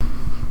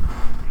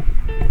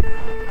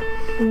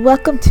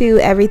Welcome to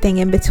Everything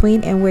in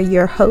Between, and we're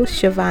your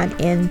hosts, Siobhan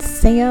and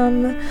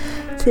Sam.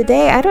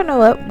 Today, I don't know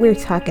what we're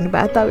talking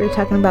about. I thought we were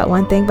talking about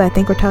one thing, but I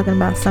think we're talking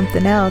about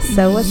something else.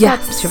 So what's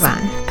up, Siobhan?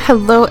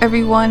 Hello,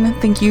 everyone.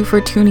 Thank you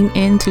for tuning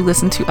in to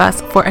listen to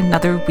us for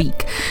another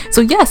week.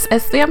 So yes,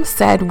 as Sam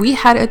said, we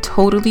had a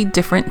totally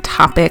different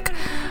topic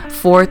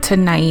for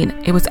tonight.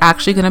 It was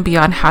actually going to be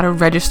on how to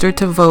register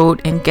to vote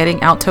and getting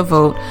out to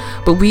vote,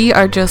 but we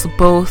are just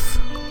both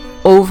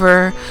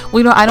over.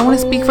 I don't want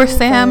to speak for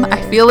Sam.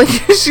 I feel like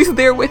she's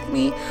there with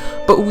me,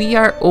 but we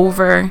are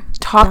over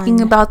talking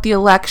about the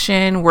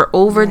election. We're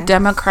over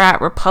Democrat,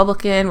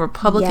 Republican,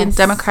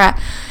 Democrat,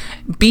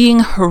 being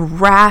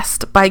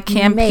harassed by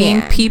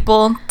campaign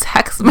people,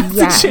 text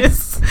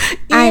messages,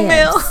 emails. I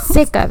am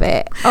sick of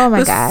it. Oh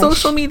my gosh.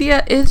 Social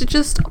media is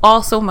just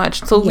all so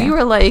much. So we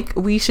were like,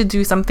 we should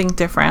do something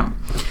different.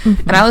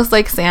 And I was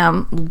like,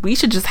 Sam, we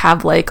should just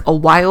have like a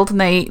wild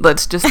night.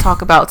 Let's just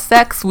talk about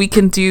sex. We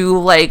can do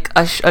like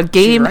a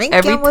game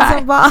every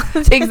time.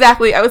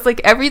 Exactly. I was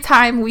like, every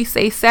time we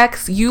say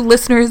sex, you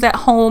listeners at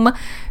home,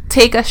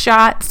 take a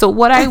shot. So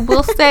what I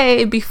will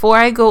say before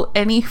I go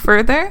any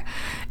further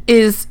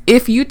is,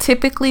 if you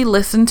typically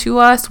listen to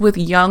us with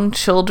young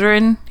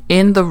children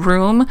in the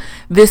room,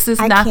 this is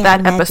not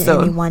that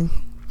episode. Anyone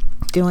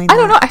doing that. I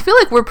don't know. I feel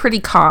like we're pretty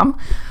calm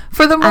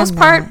for the most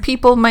part.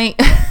 People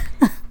might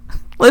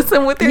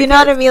listen with their know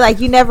what I mean? Like,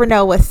 you never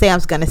know what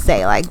Sam's gonna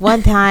say. Like,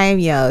 one time,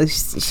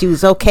 she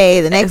was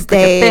okay. The next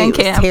day, it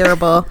was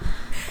terrible.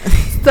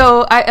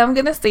 So I am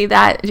going to say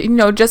that,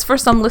 just for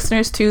some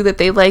listeners too, that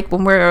they like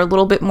when we're a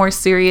little bit more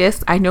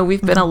serious. I know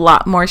we've been a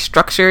lot more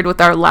structured with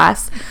our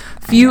last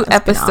few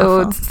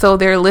episodes, so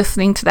they're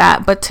listening to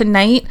that. But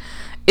tonight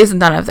is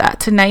none of that.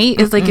 Tonight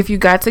is like if you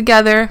got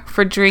together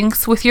for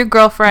drinks with your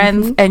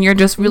girlfriends and you're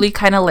just really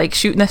kind of like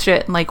shooting the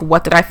shit and like,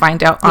 what did I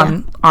find out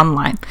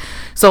online?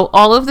 So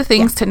all of the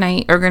things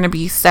tonight are going to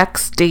be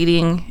sex,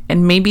 dating,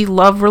 and maybe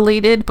love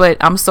related, but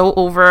I'm so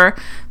over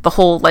the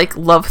whole like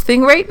love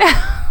thing right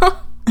now.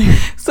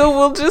 So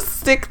we'll just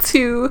stick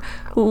to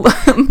the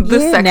sex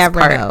part. You never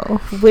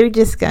know. We're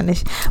just gonna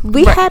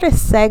we had a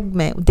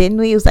segment, didn't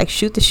we? It was like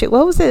shoot the shit.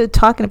 What was it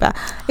talking about?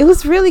 It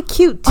was really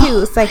cute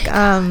too. It's like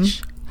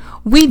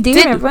we do you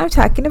remember what I'm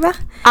talking about?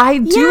 I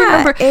do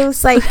remember. It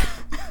was like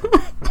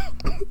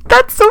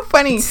that's so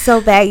funny.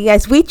 So bad, you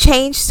guys. We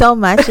changed so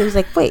much. It was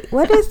like, wait,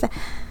 what is that?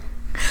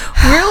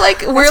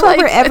 We're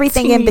like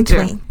everything in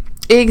between.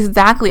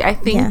 Exactly. I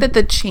think that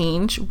the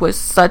change was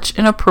such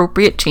an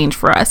appropriate change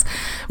for us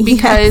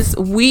because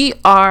we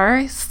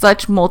are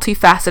such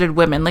multifaceted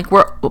women. Like,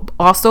 we're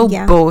also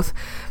both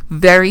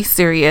very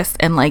serious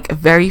and like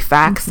very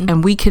facts,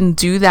 and we can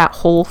do that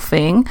whole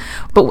thing.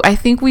 But I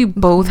think we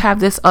both have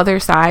this other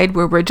side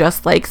where we're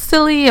just like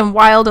silly and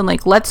wild and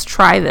like, let's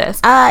try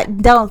this.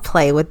 Don't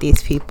play with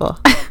these people.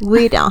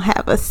 We don't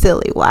have a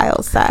silly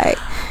wild side.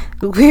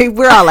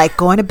 We're all like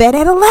going to bed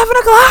at 11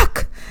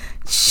 o'clock.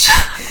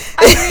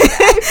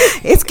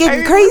 It's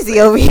getting crazy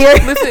over here.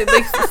 Listen,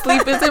 like,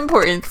 sleep is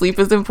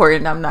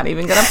important. I'm not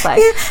even gonna play.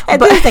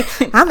 And then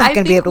it's like, I'm not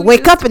gonna be able to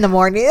wake up in the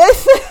morning.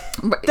 Yes,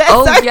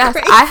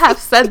 crazy. I have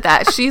said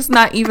that. She's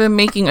not even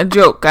making a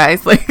joke,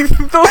 guys. Like,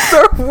 those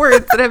are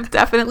words that have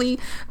definitely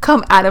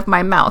come out of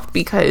my mouth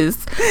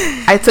because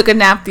I took a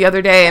nap the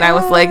other day and I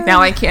was like,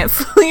 now I can't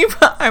sleep.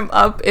 I'm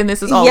up and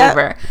this is all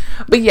over.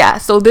 But yeah,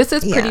 so this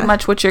is pretty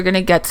much what you're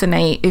gonna get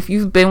tonight. If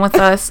you've been with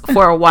us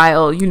for a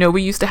while,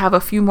 we used to have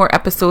a few more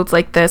episodes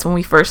like this when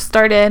we first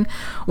started.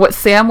 What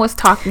Sam was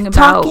talking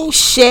about, talking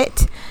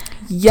shit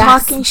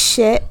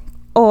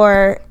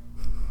or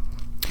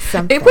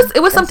something. It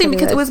was something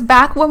because it was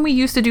back when we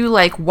used to do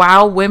like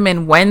Wow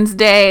Women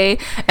Wednesday,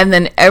 and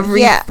then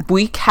every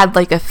week had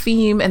like a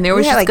theme, and there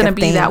was just going to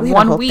be that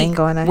one week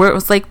where it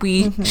was like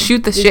we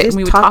shoot the shit and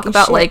we would talk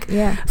about like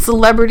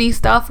celebrity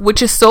stuff,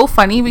 which is so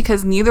funny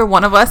because neither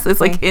one of us is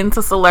like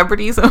into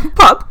celebrities and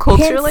pop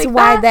culture. Hence like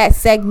why that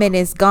segment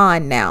is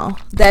gone now.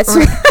 That's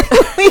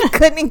we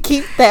couldn't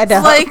keep that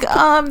up. Like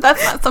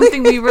that's not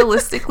something we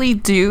realistically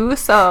do.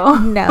 So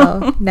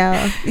no.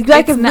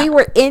 Like if we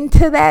were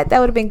into that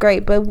would have been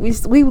great, but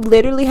we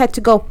literally had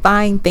to go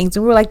find things,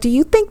 and we were like, do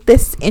you think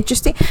this is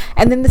interesting?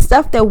 And then the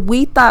stuff that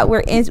we thought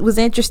was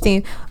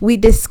interesting, we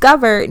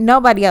discovered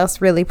nobody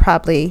else really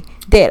probably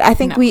did. I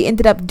think we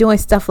ended up doing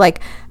stuff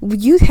like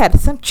you had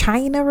some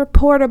China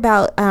report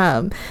about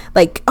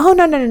like, oh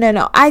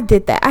no, I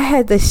did that. I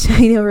had this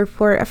China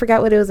report. I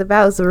forgot what it was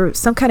about. It was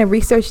some kind of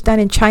research done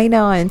in China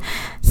on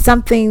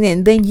something,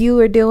 and then you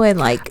were doing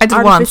like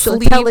artificial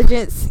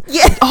intelligence.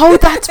 Yeah. Oh,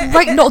 that's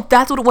right. No,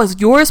 that's what it was.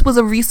 Yours was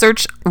a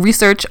research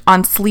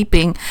on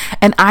sleeping,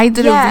 and I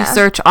did a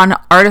research on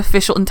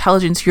artificial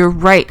intelligence. You're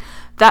right.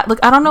 That, like,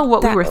 I don't know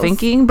what we were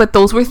thinking, but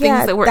those were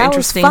things that were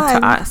interesting to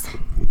us.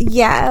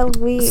 Yeah,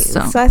 so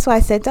that's why I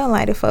said don't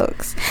lie to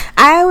folks.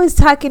 I was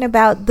talking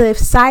about the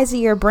size of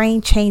your brain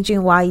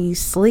changing while you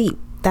sleep.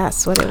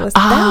 That's what it was.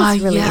 That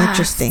was really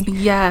interesting.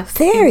 Yes,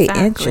 very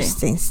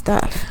interesting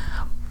stuff.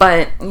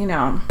 But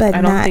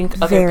I don't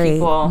think other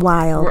people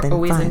wild were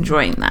always fun.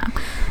 Enjoying that.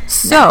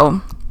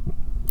 So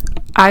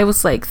I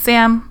was like,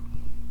 Sam,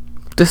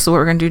 this is what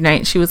we're gonna do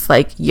tonight? She was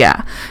like,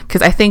 yeah,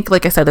 because I think,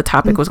 like I said, the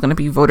topic was gonna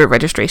be voter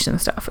registration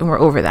stuff, and we're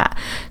over that.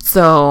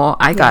 So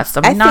I got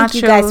some nachos. I think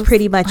you guys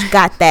pretty much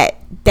got that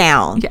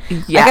down.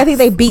 Like, I think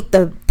they beat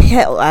the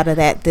hell out of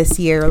that this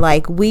year.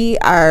 Like, we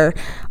are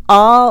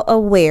all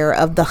aware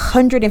of the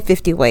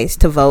 150 ways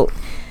to vote.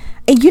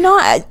 And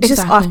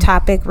just off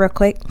topic real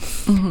quick,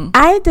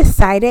 I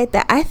decided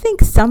that I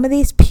think some of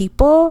these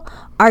people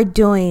are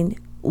doing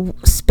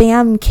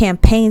spam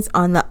campaigns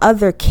on the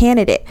other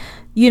candidate,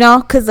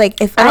 because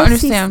like if I don't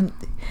understand.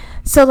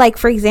 So like,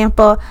 for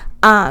example,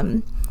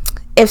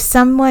 if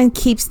someone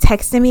keeps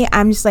texting me,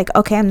 I'm just like,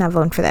 okay, I'm not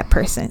voting for that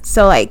person.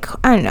 So like,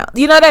 I don't know,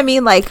 you know what I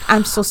mean? Like,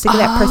 I'm so sick of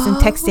that person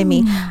texting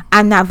me,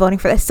 I'm not voting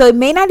for that. So it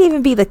may not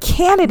even be the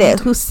candidate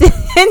who's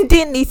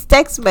sending these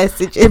text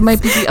messages. It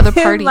might be the other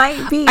party. It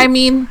might be. I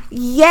mean,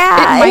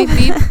 yeah, it might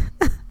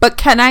be. But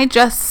can I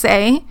just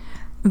say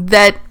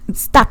that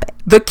stop it,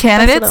 the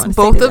candidates,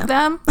 both of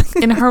them,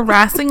 in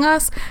harassing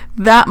us,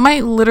 that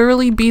might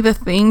literally be the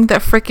thing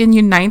that freaking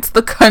unites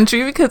the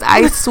country, because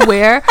I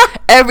swear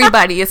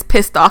everybody is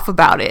pissed off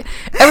about it.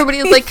 Everybody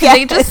is like, can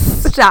they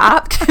just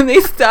stop? Can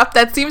they stop?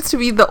 That seems to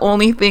be the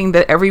only thing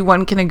that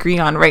everyone can agree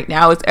on right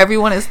now, is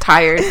everyone is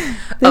tired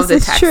of the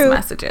text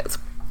messages.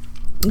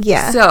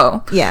 Yeah.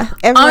 So yeah,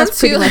 everyone's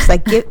pretty much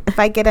like, if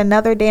I get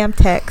another damn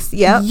text.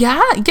 Yep.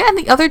 Yeah. And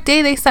the other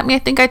day they sent me, I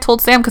think I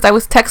told Sam, because I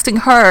was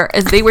texting her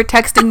as they were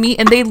texting me,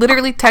 and they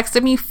literally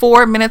texted me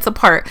 4 minutes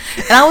apart,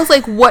 and I was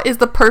like, what is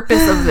the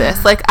purpose of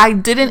this? Like, I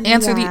didn't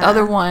answer the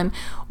other one.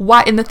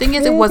 Why? And the thing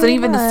is, it wasn't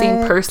even the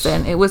same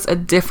person. It was a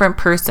different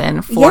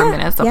person 4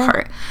 minutes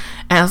apart.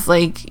 And I was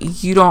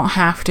like, you don't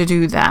have to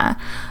do that.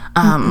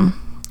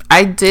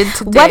 I did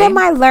today. What am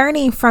I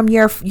learning from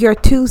your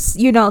two,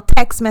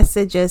 text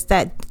messages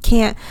that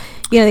can't,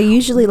 they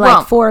usually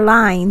like 4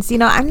 lines.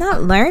 I'm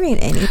not learning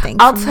anything.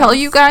 I'll tell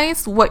you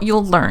guys what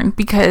you'll learn,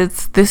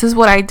 because this is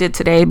what I did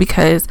today,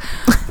 because,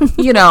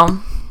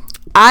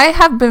 I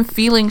have been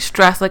feeling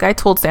stressed. Like I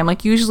told Sam,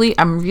 like usually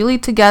I'm really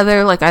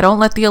together. Like I don't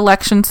let the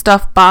election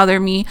stuff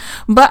bother me.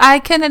 But I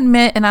can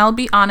admit, and I'll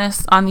be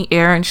honest on the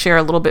air and share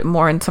a little bit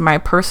more into my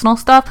personal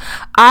stuff,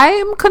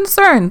 I'm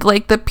concerned.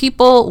 Like the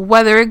people,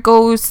 whether it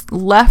goes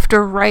left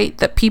or right,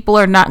 that people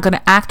are not going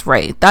to act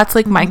right. That's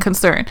like my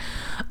concern.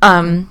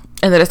 And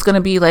that it's going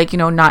to be like,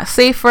 not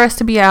safe for us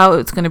to be out.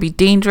 It's going to be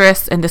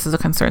dangerous. And this is a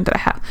concern that I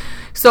have.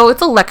 So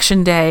it's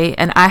election day,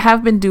 and I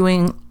have been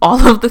doing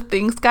all of the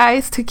things,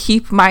 guys, to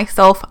keep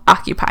myself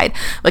occupied.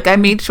 Like I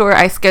made sure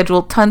I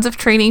scheduled tons of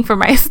training for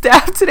my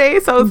staff today.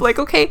 So I was like,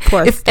 okay,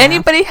 if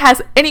anybody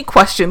has any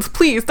questions,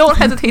 please don't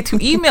hesitate to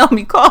email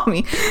me, call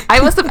me. I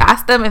must have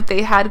asked them if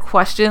they had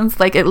questions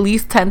like at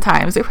least 10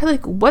 times. They were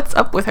like, what's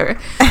up with her?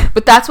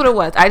 But that's what it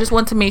was. I just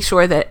wanted to make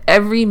sure that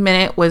every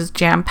minute was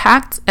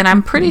jam-packed. And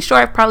I'm pretty sure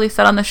I've probably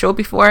said on the show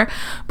before,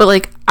 but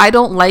like, I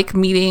don't like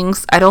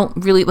meetings. I don't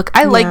really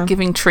like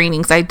giving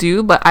trainings. I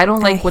do, but I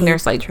don't like when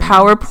there's like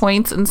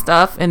PowerPoints and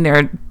stuff and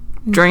they're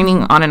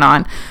draining on and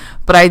on.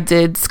 But I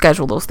did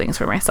schedule those things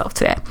for myself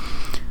today.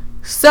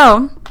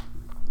 So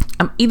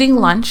I'm eating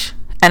lunch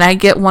and I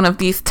get one of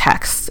these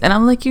texts and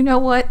I'm like, you know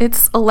what?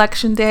 It's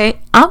election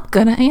day. I'm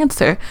gonna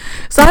answer.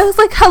 So I was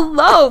like,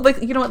 hello.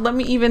 Like, you know what? Let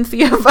me even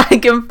see if I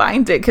can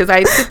find it, because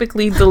I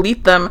typically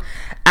delete them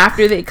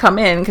after they come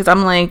in, because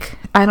I'm like,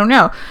 I don't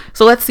know.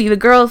 So let's see. The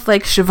girl's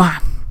like,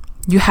 Siobhan,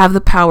 you have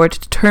the power to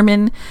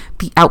determine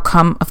the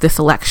outcome of this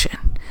election.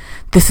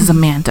 This is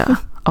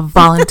Amanda, a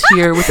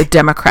volunteer with the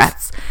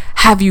Democrats.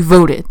 Have you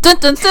voted? Dun,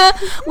 dun, dun.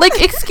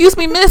 Like, excuse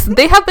me, miss,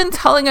 they have been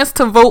telling us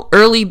to vote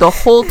early the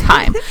whole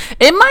time.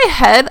 In my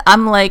head,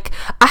 I'm like,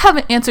 I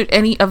haven't answered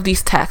any of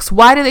these texts.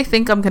 Why do they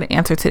think I'm going to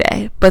answer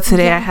today? But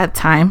today I had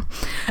time.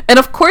 And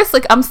of course,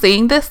 like, I'm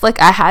saying this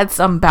like I had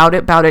some bout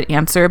it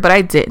answer, but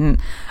I didn't.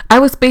 I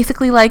was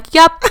basically like,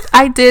 yep,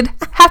 I did.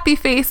 Happy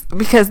face,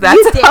 because that's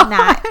you did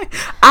not.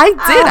 I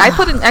did. I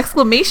put an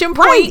exclamation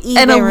point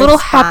and a little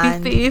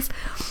happy face.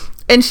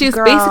 And she's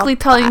basically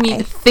telling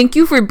me, thank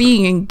you for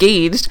being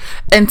engaged,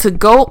 and to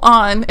go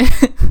on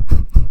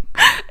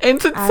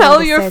and to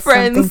tell your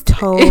friends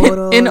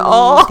in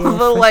all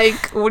the,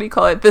 like, what do you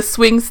call it? The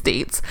swing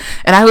states.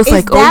 And I was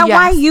like, oh, yeah. Is that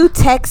why you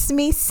text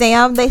me,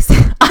 Sam? They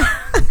said...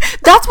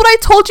 That's what I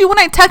told you when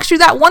I texted you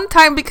that one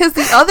time, because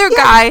the other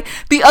guy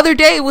the other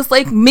day was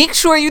like, make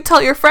sure you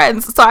tell your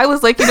friends. So I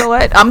was like, you know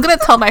what? I'm going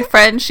to tell my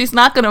friend. She's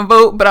not going to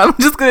vote, but I'm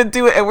just going to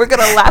do it and we're going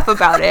to laugh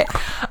about it.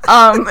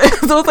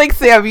 So it's like,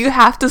 Sam, you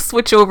have to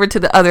switch over to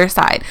the other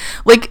side.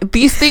 Like,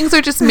 these things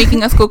are just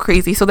making us go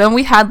crazy. So then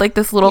we had like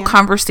this little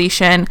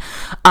conversation.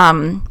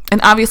 And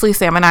obviously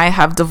Sam and I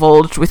have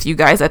divulged with you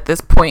guys at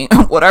this point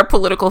what our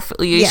political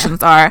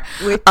affiliations are.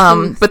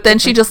 But then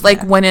she just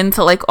like went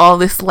into like all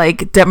this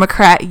like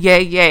Democrat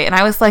yay, and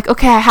I was like,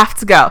 okay, I have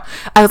to go.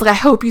 I was like, I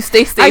hope you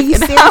stay safe. Are you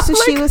serious? So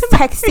she was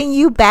texting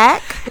you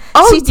back?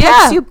 She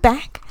texted you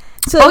back?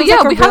 So we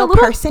had a little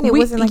person. It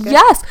wasn't like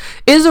yes,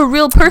 it is a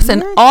real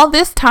person. Weird. All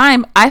this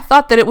time, I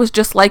thought that it was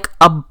just like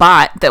a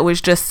bot that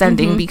was just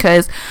sending,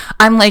 because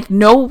I'm like,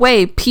 no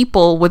way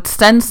people would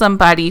send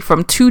somebody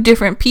from 2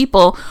 different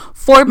people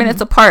 4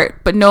 minutes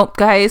apart. But nope,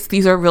 guys,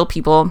 these are real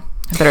people.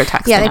 that are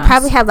texting. Yeah, they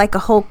probably have like a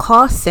whole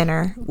call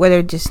center where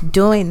they're just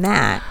doing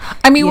that.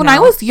 I mean, when I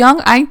was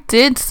young, I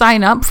did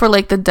sign up for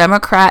like the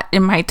Democrat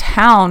in my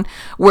town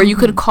where you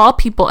could call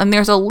people and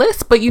there's a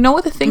list. But you know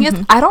what the thing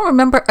is? I don't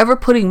remember ever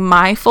putting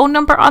my phone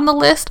number on the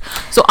list.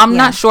 So I'm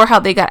not sure how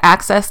they got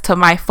access to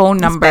my phone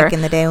number. Back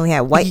in the day when we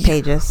had white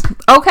pages.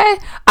 Okay.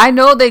 I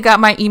know they got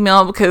my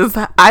email because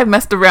I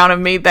messed around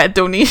and made that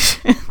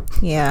donation.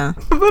 Yeah.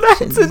 But I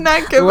did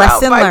not give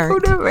out my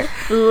phone number.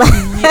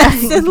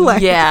 Lesson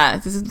learned. Yeah.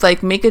 This is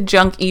like make a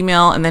junk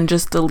email and then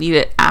just delete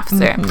it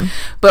after.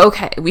 But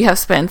okay, we have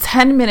spent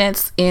 10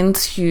 minutes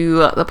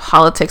into the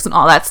politics and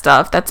all that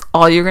stuff. That's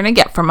all you're going to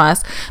get from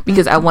us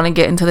because I want to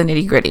get into the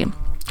nitty gritty.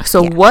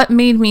 So what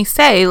made me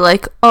say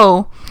like,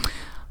 oh,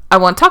 I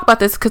want to talk about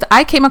this because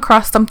I came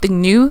across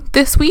something new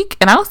this week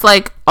and I was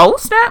like, oh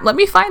snap, let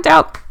me find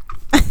out.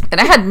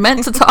 And I had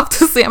meant to talk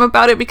to Sam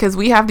about it because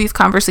we have these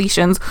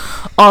conversations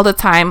all the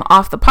time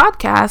off the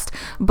podcast,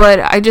 but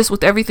I just,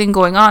 with everything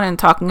going on and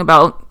talking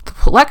about the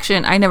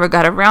election, I never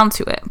got around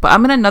to it. But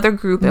I'm in another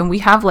group and we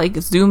have like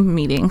Zoom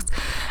meetings,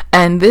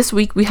 and this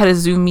week we had a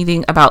Zoom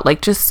meeting about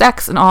like just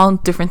sex and all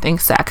different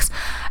things sex.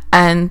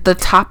 And the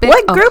topic,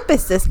 what group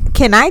is this?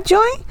 Can I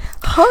join?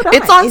 Hold on.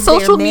 It's on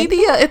social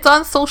media. It's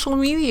on social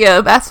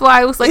media. That's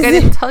why I was like, I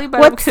didn't tell you about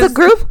it. What's the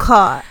group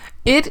called?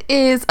 It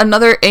is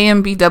another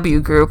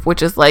AMBW group,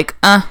 which is like,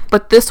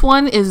 but this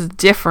one is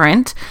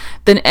different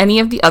than any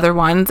of the other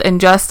ones. And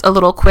just a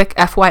little quick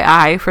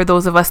FYI for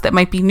those of us that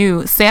might be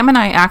new, Sam and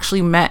I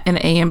actually met in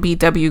an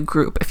AMBW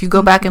group. If you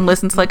go back and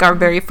listen to like our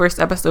very first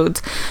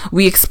episodes,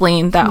 we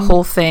explained that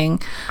whole thing.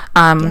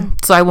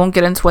 So I won't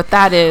get into what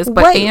that is,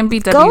 but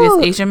AMBW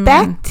is Asian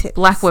men,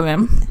 Black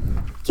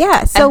women.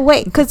 Yeah. So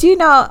wait, because you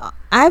know,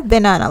 I've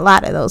been on a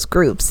lot of those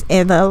groups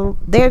and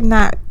they're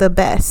not the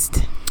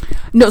best.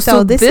 No,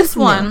 so this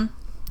one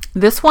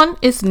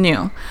is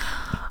new.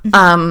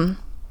 And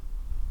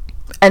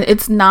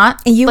it's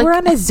not. And you like, were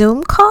on a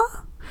Zoom call?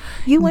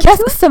 You went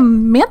yes,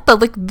 Samantha.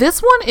 Like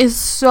this one is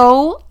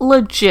so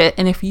legit.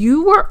 And if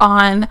you were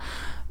on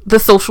the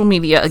social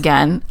media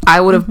again,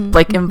 I would have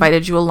like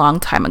invited you a long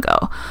time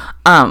ago.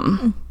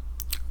 I'm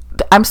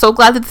so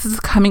glad that this is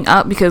coming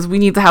up because we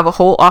need to have a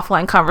whole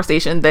offline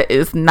conversation that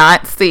is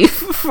not safe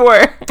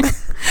for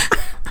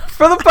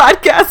the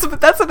podcast, but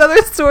that's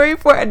another story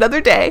for another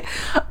day.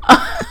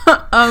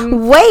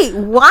 Wait,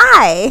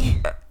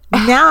 why?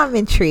 Now I'm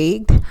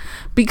intrigued.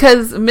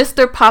 Because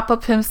Mr.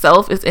 Pop-Up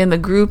himself is in the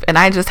group and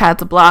I just had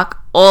to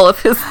block all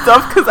of his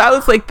stuff because I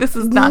was like, this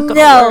is not gonna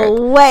work.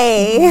 No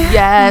way.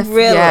 Yes,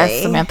 really?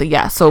 yes, Samantha,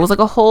 yes. So it was like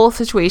a whole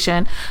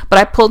situation, but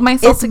I pulled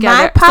myself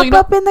together. Is my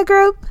Pop-Up in the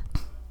group?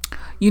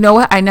 You know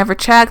what? I never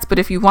checked, but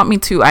if you want me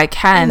to, I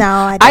can. No,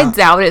 I don't. I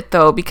doubt it,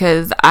 though,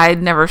 because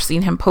I'd never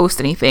seen him post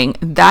anything.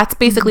 That's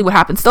basically what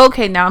happened. So,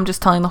 okay, now I'm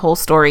just telling the whole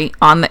story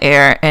on the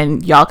air,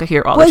 and y'all could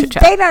hear all the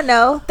chit-chat. They don't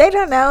know. They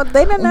don't know.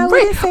 Right. We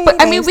didn't say but,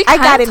 I mean, I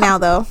got it now,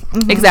 though.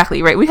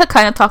 Exactly, right. We had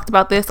kind of talked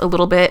about this a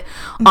little bit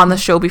on the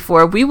show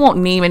before. We won't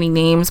name any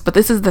names, but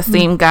this is the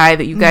same guy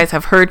that you guys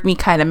have heard me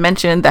kind of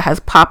mention that has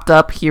popped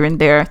up here and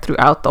there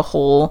throughout the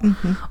whole,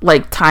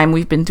 like, time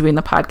we've been doing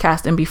the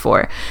podcast and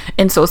before.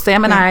 And so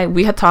Sam and I,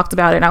 we had talked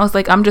about it, and I was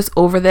like, I'm just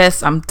over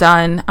this. I'm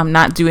done. I'm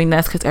not doing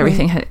this because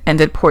everything had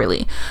ended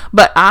poorly.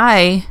 But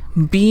I,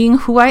 being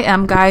who I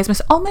am,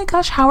 guys, oh my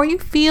gosh, how are you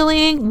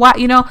feeling?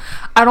 What, you know,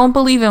 I don't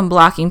believe in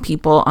blocking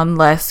people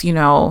unless, you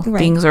know,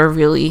 things are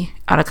really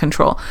out of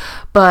control.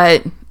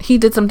 But he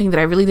did something that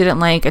I really didn't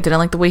like. I didn't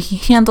like the way he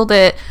handled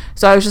it.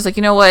 So I was just like,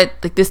 you know what?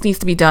 Like, this needs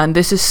to be done.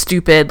 This is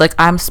stupid. Like,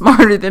 I'm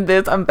smarter than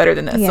this. I'm better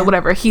than this. Yeah. So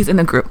whatever. He's in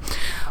the group.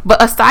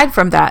 But aside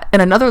from that,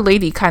 and another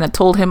lady kind of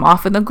told him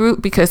off in the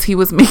group because he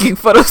was making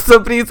fun of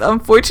somebody's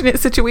unfortunate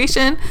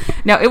situation.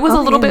 Now, it was a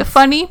little bit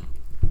funny,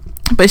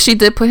 but she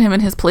did put him in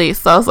his place.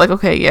 So I was like,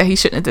 okay, yeah, he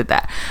shouldn't have did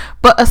that.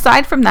 But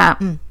aside from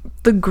that,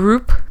 the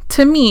group,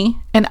 to me,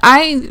 and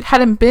I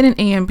hadn't been in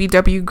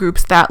AMBW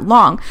groups that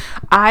long.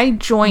 I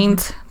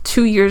joined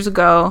 2 years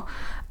ago,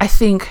 I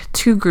think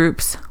 2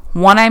 groups.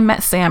 One I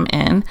met Sam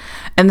in,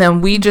 and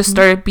then we just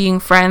started being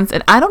friends.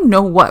 And I don't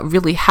know what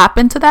really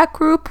happened to that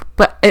group,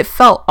 but it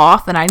fell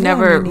off, and I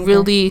never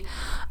really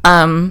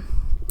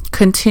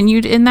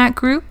continued in that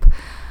group.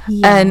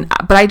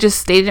 But I just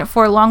stayed in it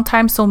for a long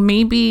time. So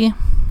maybe,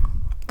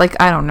 like,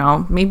 I don't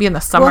know, maybe in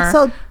the summer. Well,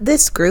 so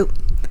this group,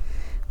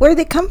 where did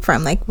they come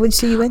from? Like,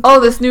 which you went to? Oh,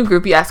 this new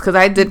group, yes, because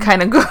I did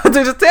kind of go to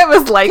just, Sam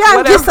was like, yeah,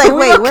 I'm just like,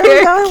 wait, where are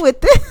you going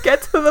with this?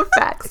 Get to the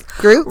facts.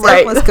 Group?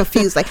 Right. Everyone's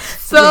confused. Like,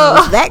 so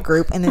that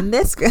group and then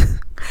this group.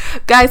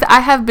 Guys, I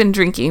have been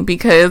drinking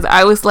because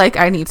I was like,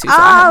 I need to.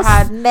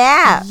 So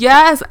snap.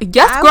 Yes,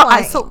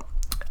 girl.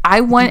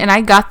 I went and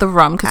I got the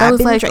rum because I was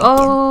like, drinking.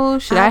 Oh,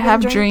 should I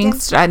have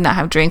drinks? Should I not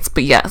have drinks?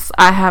 But yes,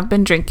 I have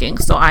been drinking.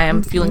 So I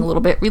am feeling a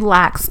little bit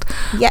relaxed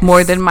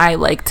more than my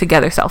like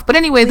together self. But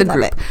anyway, the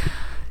group.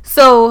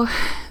 So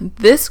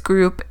this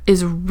group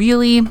is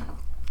really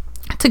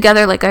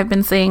together, like I've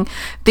been saying,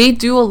 they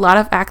do a lot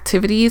of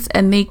activities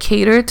and they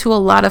cater to a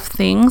lot of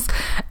things,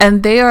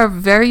 and they are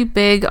very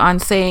big on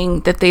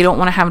saying that they don't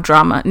want to have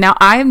drama. Now,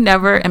 I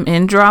never am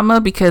in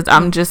drama because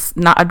I'm just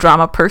not a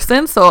drama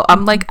person, so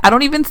I'm like, I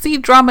don't even see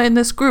drama in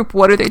this group.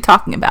 What are they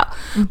talking about?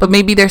 But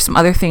maybe there's some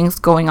other things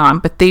going on,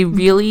 but they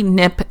really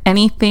nip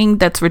anything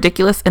that's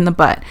ridiculous in the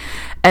butt.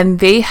 And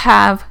they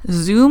have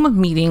Zoom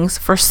meetings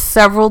for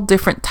several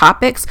different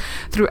topics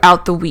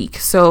throughout the week.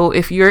 So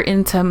if you're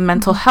into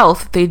mental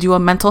health, they do a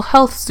mental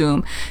health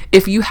Zoom.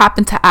 If you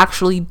happen to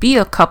actually be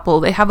a couple,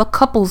 they have a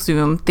couple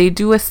Zoom. They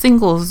do a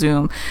single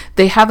Zoom.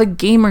 They have a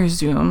gamer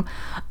Zoom.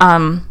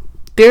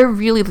 They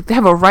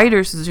have a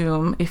writer's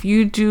Zoom. If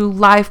you do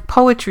live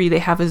poetry, they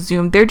have a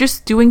Zoom. They're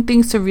just doing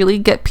things to really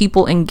get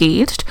people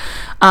engaged.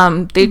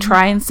 They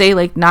try and say,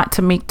 like, not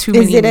to make too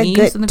many memes.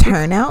 Is it a good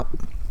turnout?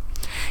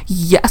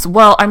 Yes.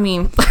 Well, I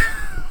mean,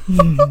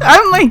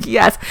 I'm like,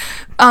 yes.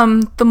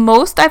 The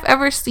most I've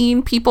ever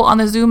seen people on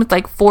the Zoom is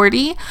like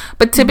 40,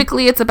 but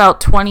typically it's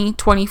about 20,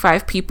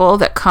 25 people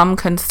that come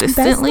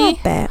consistently.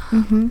 That's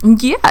not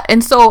bad. Yeah.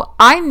 And so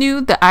I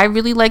knew that I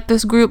really like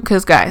this group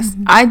because, guys,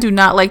 I do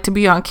not like to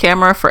be on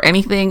camera for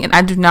anything, and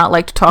I do not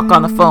like to talk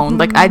on the phone.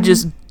 Like, I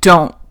just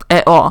don't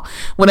at all.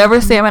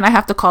 Whenever Sam and I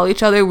have to call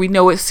each other, we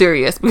know it's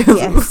serious.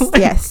 Because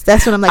yes,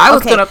 that's what I'm like. I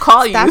was gonna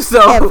call you,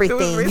 so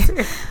everything.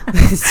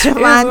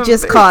 Siobhan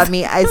just called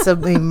me. It's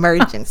an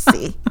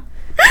emergency.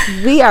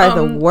 We are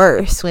the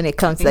worst when it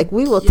comes to, like,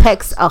 we will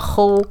text a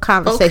whole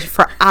conversation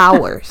for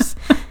hours.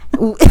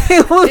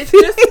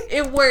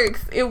 It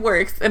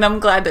works, and I'm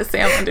glad that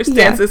Sam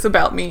understands this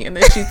about me, and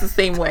that she's the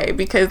same way,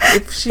 because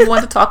if she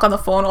wanted to talk on the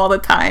phone all the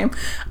time,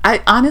 I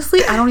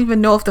don't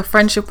even know if the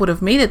friendship would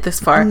have made it this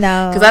far.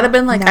 No, because I'd have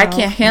been like, I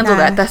can't handle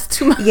that. That's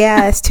too much.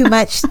 Yeah, it's too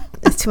much.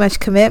 It's too much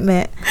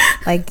commitment.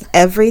 Like,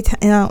 every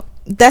time,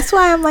 that's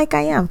why I'm like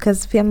I am,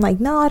 because I'm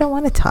like, no, I don't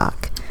want to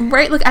talk.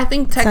 Right, like, I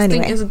think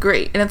texting is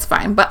great and it's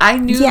fine, but I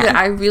knew that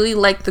I really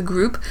liked the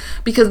group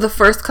because the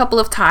first couple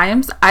of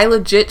times I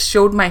legit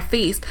showed my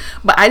face,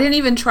 but I didn't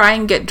even try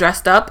and get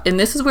dressed up. And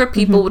this is where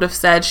people would have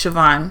said,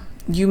 Siobhan,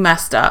 you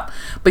messed up,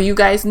 but you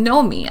guys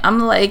know me. I'm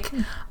like,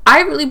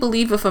 I really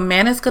believe if a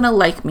man is gonna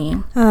like me,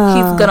 he's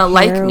gonna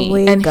like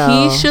me, and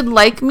he should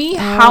like me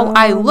how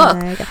I look.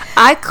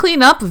 I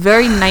clean up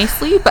very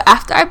nicely, but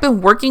after I've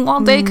been working all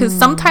day, because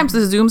sometimes the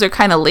Zooms are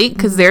kind of late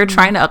because they're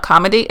trying to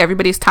accommodate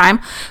everybody's time,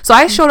 so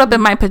I showed up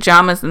in my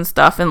pajamas and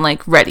stuff and,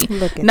 like, ready,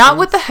 not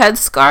with the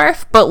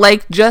headscarf, but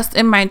like just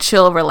in my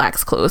chill,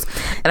 relaxed clothes.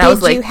 And I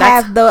was like, did you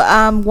have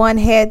the one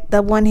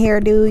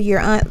hairdo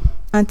your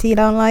auntie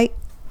don't like?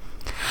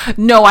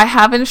 No, I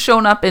haven't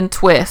shown up in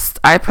twists.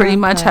 I pretty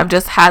much have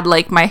just had,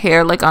 like, my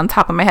hair, like, on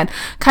top of my head.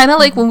 Kind of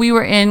like when we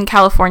were in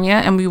California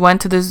and we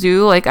went to the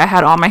zoo, like, I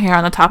had all my hair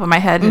on the top of my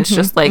head and it's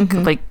just like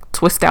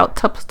twist out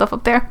type stuff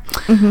up there.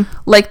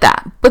 Like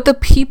that. But the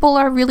people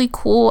are really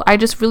cool. I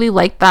just really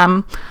like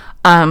them.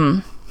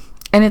 And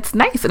it's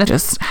nice, and I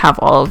just have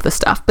all of the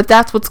stuff. But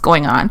that's what's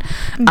going on.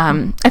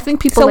 I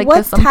think people like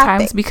this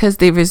sometimes because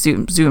they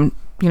resume Zoom,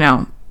 you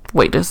know,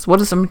 what is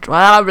some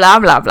blah, blah,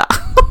 blah, blah.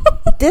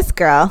 This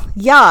girl,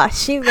 y'all,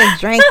 she's been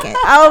drinking.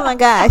 Oh my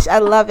gosh, I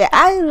love it.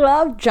 I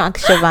love drunk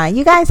Siobhan.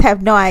 You guys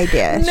have no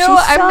idea. No,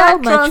 I'm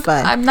not drunk.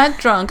 I'm not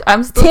drunk.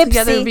 I'm still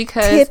together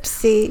because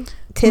tipsy,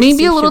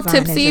 maybe a little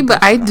tipsy,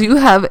 but I do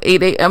have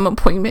 8 a.m.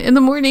 appointment in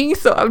the morning,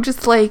 so I'm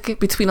just like,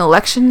 between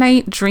election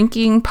night,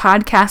 drinking,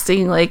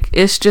 podcasting, like,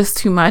 it's just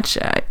too much.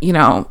 You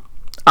know,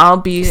 I'll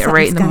be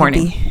right in the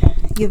morning.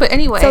 But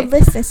anyway, so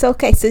listen, so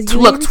okay, so you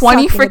look,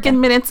 20 freaking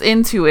minutes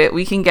into it,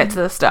 we can get to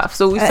the stuff.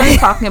 So we started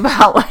talking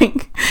about,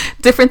 like,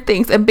 different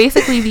things, and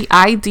basically the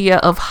idea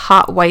of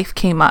hot wife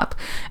came up,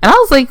 and I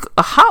was like,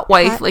 a hot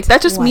wife, like,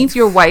 that just means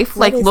your wife,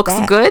 like, looks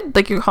good,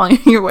 like, you're calling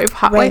your wife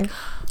hot wife?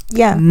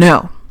 Yeah.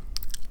 No,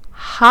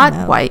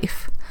 hot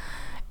wife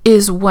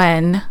is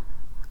when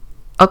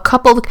a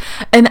couple,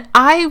 and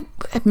I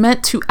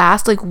meant to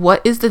ask, like,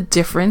 what is the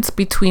difference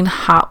between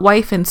hot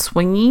wife and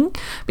swinging,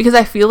 because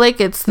I feel like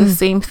it's the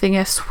same thing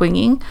as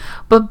swinging.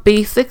 But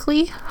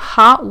basically,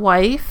 hot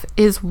wife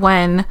is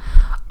when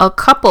a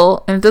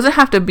couple, and it doesn't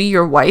have to be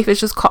your wife, it's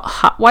just called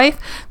hot wife,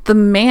 the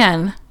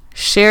man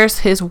shares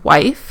his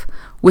wife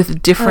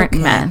with different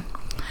men.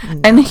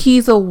 And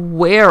he's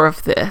aware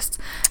of this,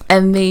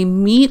 and they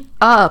meet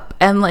up,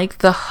 and, like,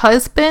 the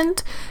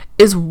husband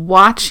is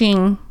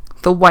watching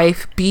the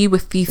wife be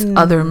with these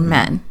other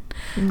men.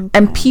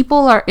 And people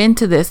are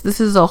into this. This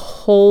is a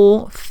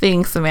whole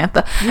thing,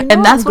 Samantha.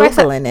 And that's what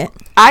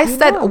I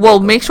said. Well,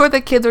 make sure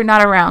the kids are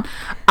not around.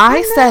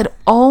 I said,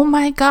 oh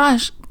my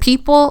gosh,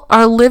 people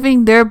are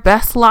living their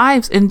best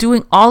lives and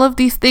doing all of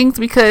these things,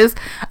 because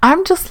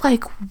I'm just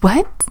like,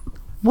 what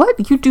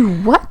you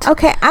do what?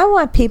 Okay, I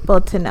want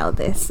people to know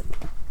this.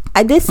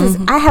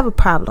 I have a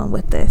problem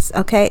with this.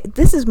 Okay,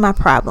 this is my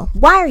problem.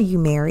 Why are you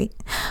married?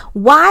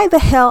 Why the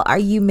hell are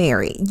you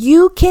married?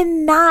 You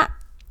can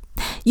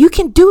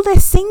do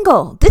this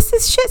single. This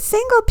is shit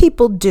single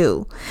people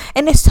do,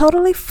 and it's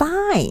totally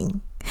fine.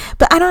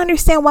 But I don't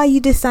understand why you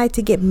decide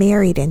to get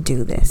married and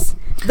do this.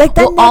 Like,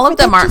 all of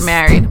them aren't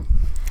married.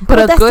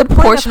 But a good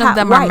portion of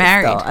them are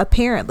married. Though,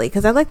 apparently,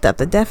 because I looked up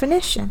the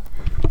definition.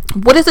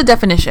 What is the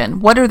definition?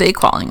 What are they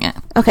calling it?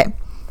 Okay.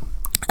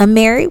 A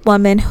married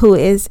woman who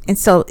is, and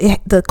so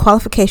the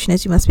qualification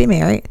is you must be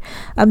married.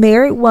 A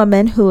married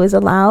woman who is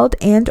allowed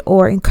and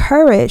or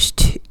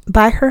encouraged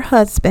by her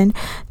husband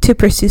to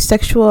pursue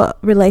sexual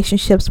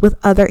relationships with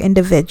other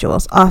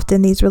individuals.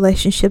 Often these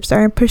relationships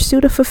are in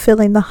pursuit of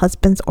fulfilling the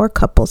husband's or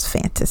couple's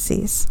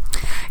fantasies.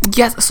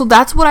 Yes, so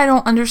that's what I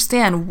don't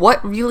understand.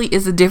 What really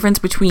is the difference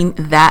between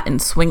that and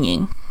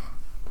swinging?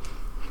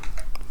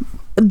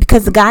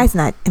 Because the guy's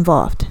not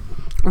involved.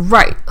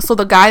 Right. So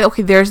the guy,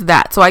 okay, there's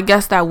that. So I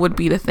guess that would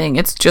be the thing.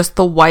 It's just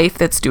the wife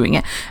that's doing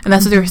it. And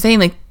that's what they were saying.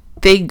 Like,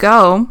 they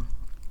go.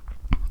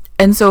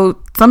 And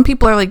so some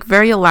people are like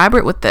very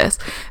elaborate with this.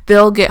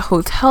 They'll get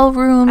hotel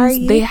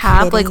rooms. They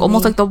have like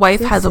almost like the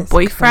wife has a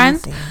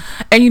boyfriend. Crazy.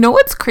 And you know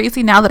what's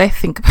crazy now that I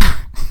think about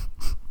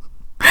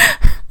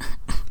it?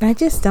 I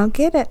just don't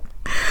get it.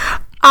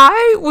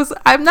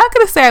 I'm not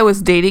going to say I was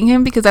dating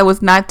him because I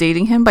was not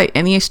dating him by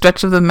any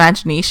stretch of the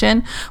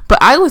imagination, but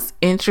I was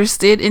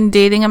interested in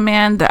dating a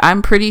man that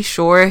I'm pretty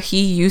sure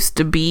he used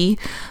to be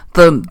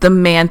the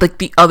man, like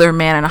the other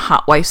man in a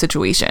hot wife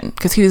situation,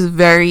 because he was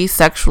very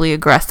sexually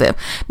aggressive.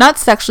 Not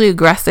sexually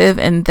aggressive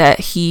in that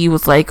he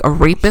was like a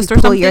rapist or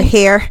something. Pull your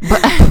hair,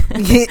 but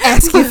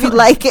ask you if you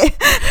like it.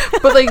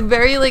 But like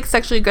very like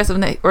sexually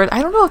aggressive, or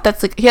I don't know if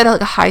that's like, he had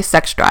like a high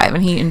sex drive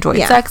and he enjoyed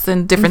sex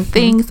and different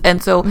things,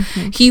 and so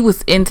he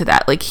was into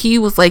that. Like he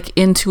was like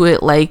into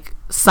it, like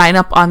sign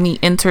up on the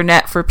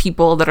internet for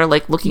people that are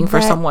like looking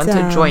for someone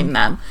to join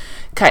them,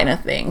 kind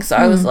of thing. So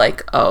I was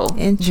like, oh,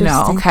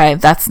 okay,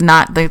 that's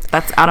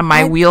out of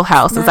my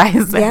wheelhouse, as I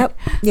say.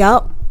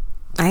 Yep,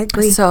 I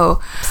agree.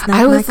 So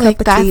I was like,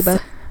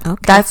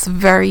 that's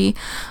very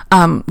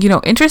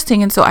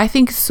interesting. And so I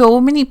think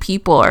so many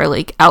people are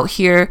like out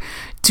here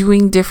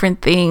doing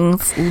different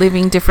things,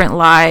 living different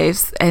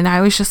lives, and I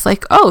was just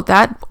like, oh,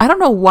 that, I don't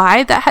know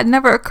why that had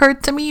never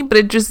occurred to me, but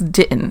it just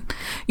didn't.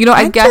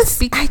 I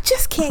guess I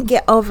just can't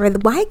get over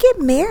it. Why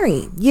get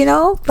married?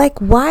 Like,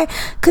 why?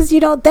 Because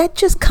that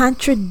just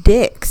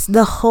contradicts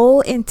the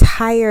whole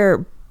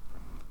entire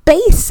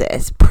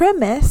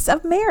premise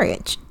of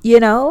marriage.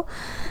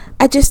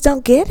 I just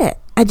don't get it.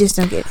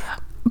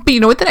 But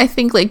you know what, that I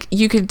think like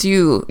you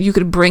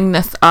could bring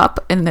this up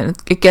and then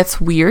it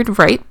gets weird,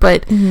 right?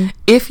 But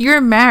if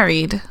you're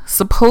married,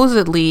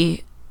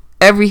 supposedly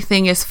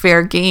everything is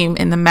fair game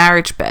in the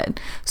marriage bed.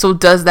 So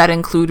does that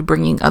include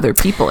bringing other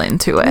people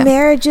into it?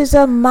 Marriage is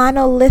a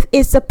monolith.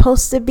 It's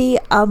supposed to be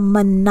a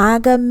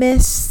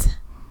monogamous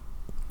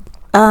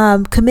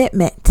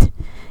commitment,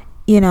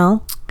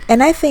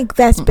 and I think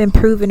that's been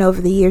proven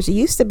over the years. It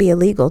used to be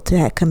illegal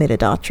to commit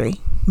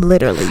adultery.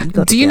 Literally,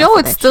 do you know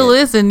it still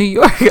is in New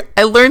York?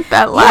 I learned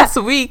that last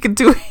week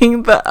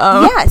doing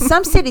the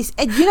some cities.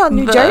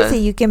 New Jersey,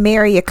 you can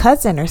marry your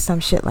cousin or some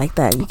shit like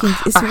that. You can.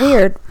 It's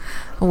weird.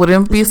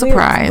 Wouldn't be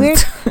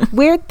surprised.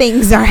 Weird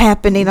things are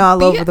happening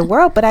all over the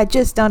world, but I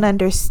just don't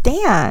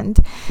understand.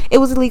 It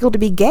was illegal to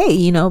be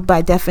gay,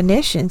 by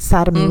definition.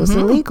 Sodomy was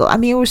illegal. I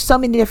mean, it was so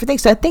many different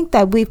things. So I think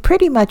that we've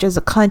pretty much as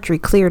a country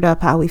cleared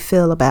up how we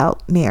feel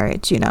about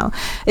marriage.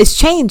 It's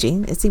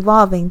changing. It's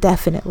evolving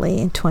definitely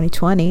in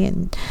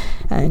 2020.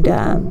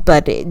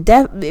 But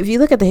if you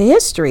look at the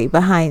history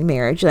behind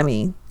marriage, I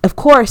mean, of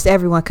course,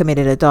 everyone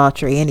committed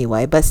adultery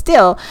anyway, but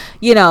still,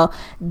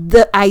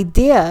 the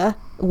idea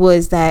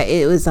was that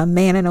it was a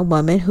man and a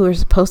woman who were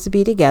supposed to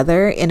be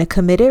together in a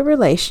committed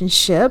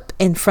relationship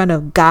in front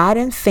of God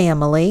and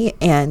family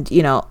and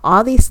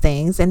all these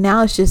things. And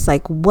now it's just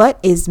like, what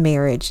is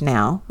marriage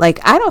now? Like,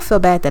 I don't feel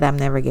bad that I'm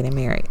never getting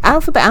married. I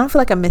don't feel bad. I don't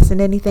feel like I'm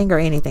missing anything or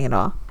anything at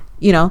all.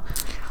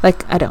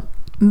 Like, I don't.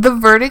 The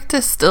verdict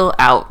is still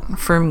out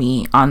for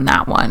me on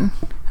that one.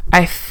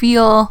 I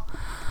feel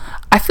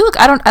like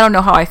I don't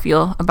know how I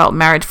feel about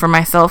marriage for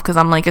myself, because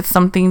I'm like, it's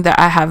something that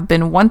I have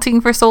been wanting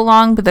for so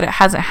long, but that it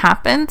hasn't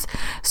happened.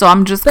 So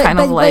I'm just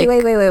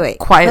wait.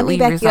 Quietly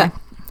resigned.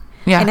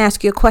 And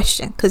ask you a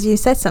question, because you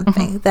said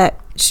something that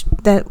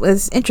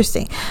was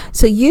interesting.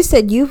 So you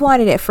said you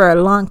wanted it for a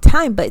long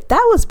time, but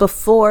that was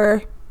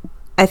before,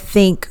 I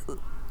think,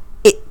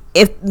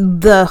 if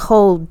the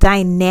whole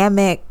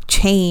dynamic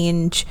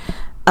change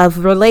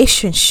of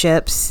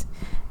relationships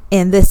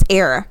in this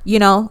era,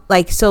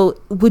 so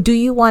do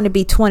you want to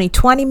be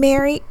 2020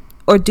 married,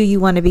 or do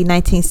you want to be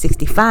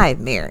 1965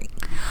 married?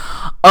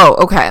 Oh,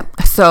 okay.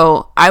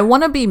 So I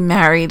want to be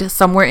married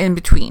somewhere in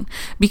between,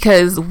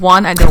 because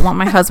one, I don't want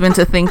my husband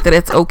to think that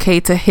it's okay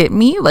to hit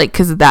me, like,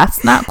 because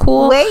that's not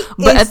cool. Wait,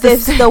 but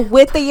the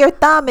width of your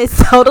thumb is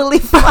totally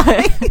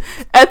fine.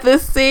 At the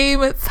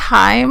same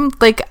time,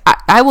 like,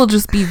 I will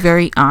just be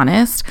very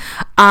honest.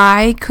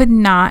 I could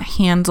not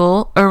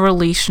handle a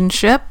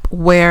relationship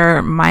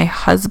where my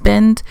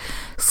husband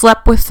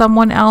slept with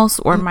someone else,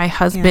 or my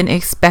husband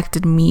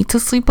expected me to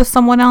sleep with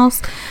someone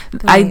else.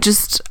 Right.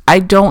 I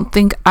don't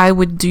think I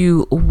would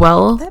do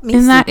well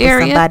in that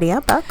area. Somebody,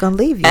 I'm not gonna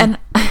leave you.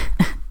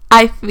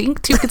 I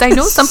think too, because I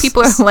know some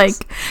people are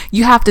like,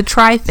 you have to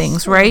try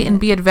things, right, and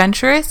be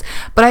adventurous.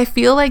 But I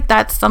feel like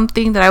that's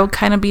something that I would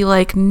kind of be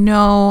like,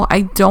 no,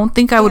 I don't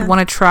think I would want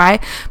to try,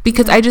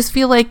 because I just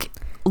feel like,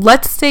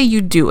 let's say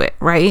you do it,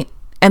 right,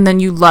 and then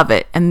you love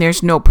it and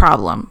there's no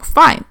problem.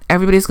 Fine,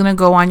 everybody's gonna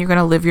go on. You're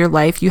gonna live your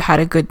life. You had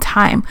a good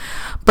time.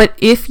 But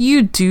if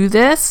you do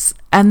this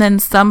and then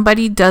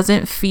somebody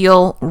doesn't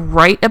feel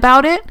right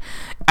about it,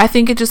 I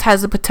think it just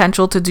has the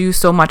potential to do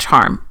so much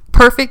harm.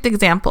 Perfect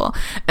example.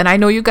 And I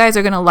know you guys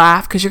are going to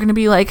laugh because you're going to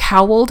be like,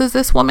 how old is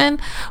this woman?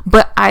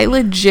 But I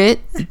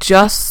legit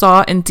just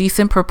saw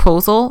Indecent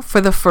Proposal for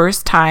the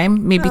first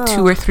time maybe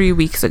 2 or 3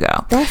 weeks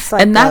ago. That's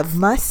like a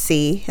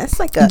must-see. That's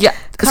like a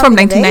it's from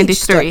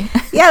 1993.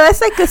 Yeah,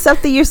 that's like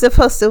something you're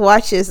supposed to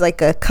watch is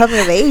like a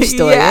coming-of-age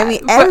story. I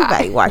mean,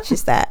 everybody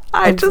watches that.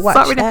 I just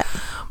saw it.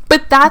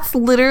 But that's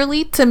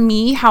literally, to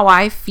me, how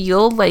I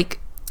feel like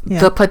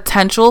the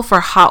potential for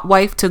Hot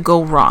Wife to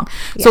go wrong.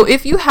 So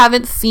if you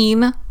haven't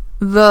seen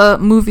the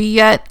movie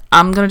yet,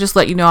 I'm gonna just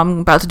let you know I'm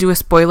about to do a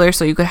spoiler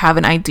so you could have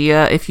an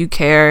idea. If you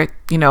care,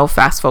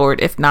 fast forward.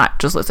 If not,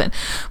 just listen.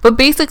 But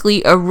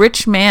basically, a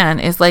rich man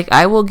is like,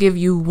 I will give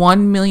you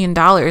 $1 million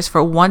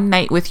for one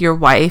night with your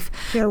wife.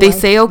 They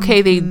say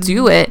okay, they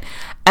do it,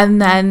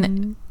 and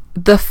then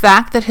the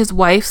fact that his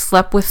wife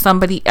slept with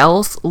somebody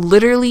else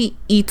literally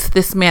eats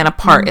this man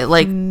apart. It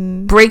like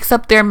breaks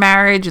up their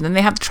marriage, and then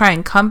they have to try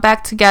and come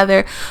back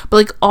together. But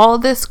like all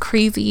these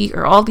crazy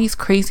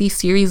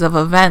series of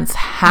events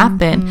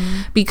happen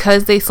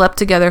because they slept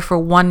together for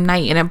one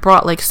night, and it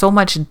brought like so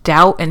much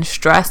doubt and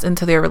stress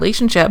into their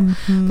relationship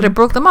that it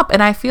broke them up.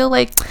 And I feel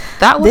like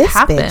that would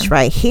happen. This bitch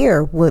right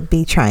here would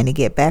be trying to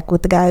get back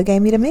with the guy who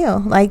gave me the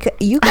meal. Like,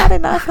 you got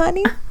enough,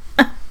 honey?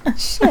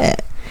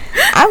 Shit,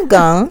 I'm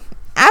gone.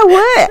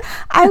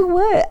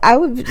 I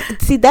would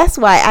see. That's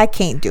why I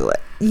can't do it.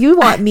 You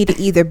want me to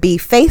either be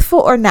faithful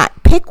or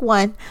not. Pick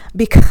one,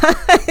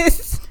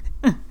 because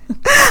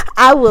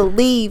I will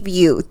leave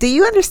you. Do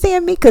you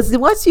understand me? Because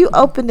once you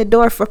open the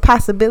door for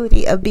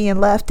possibility of being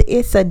left,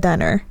 it's a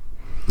dunner.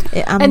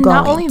 And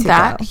not only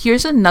that,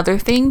 here's another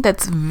thing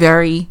that's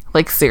very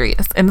like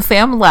serious, and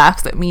Sam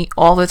laughs at me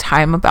all the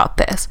time about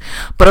this,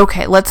 but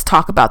okay, let's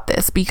talk about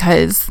this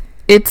because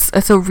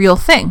it's a real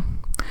thing.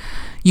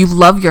 You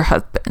love your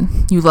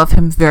husband. You love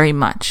him very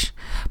much.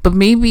 But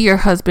maybe your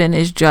husband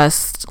is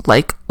just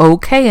like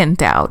okay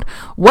endowed.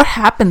 What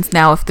happens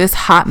now if this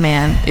hot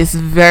man is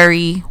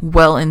very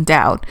well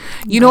endowed?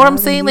 You know what I'm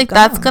saying? Like,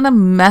 that's going to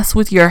mess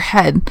with your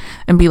head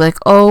and be like,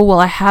 oh, well,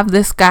 I have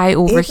this guy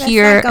over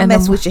here. It's not going to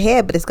mess with your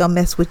head, but it's going to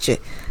mess with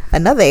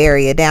another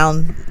area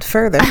down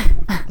further.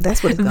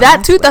 That's what it's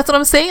that too. That's what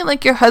I'm saying.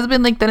 Like, your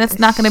husband, like, then it's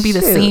not going to be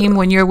the same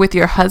when you're with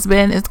your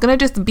husband. It's going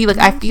to just be like,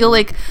 I feel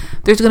like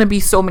there's going to be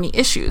so many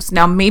issues.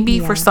 Now, maybe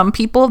for some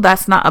people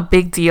that's not a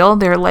big deal.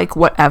 They're like,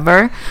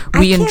 whatever,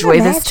 we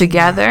enjoy this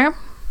together.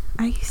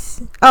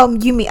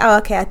 You mean,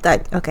 okay, I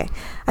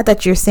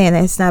thought you were saying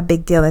that it's not a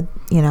big deal that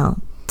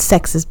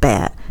sex is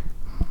bad.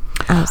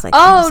 I was like,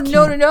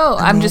 no,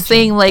 I'm just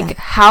saying, like,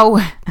 how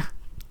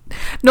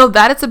no,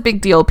 that is a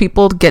big deal.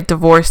 People get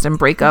divorced and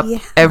break up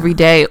every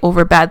day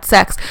over bad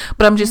sex.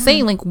 But I'm just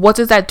saying, like, what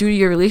does that do to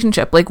your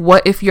relationship? Like,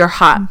 what if you're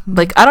hot?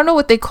 Like, I don't know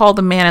what they call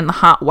the man and the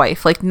hot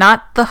wife. Like,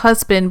 not the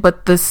husband,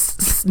 but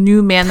this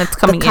new man that's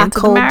coming into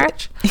the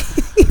marriage.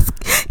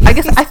 I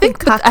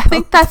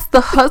think that's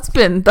the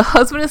husband. The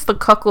husband is the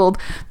cuckold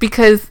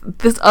because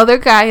this other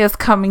guy is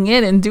coming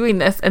in and doing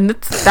this, and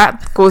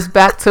that goes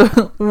back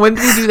to when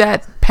we do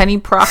that Penny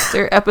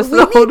Proctor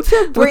episode. We need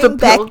to bring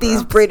back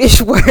these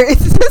British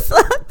words.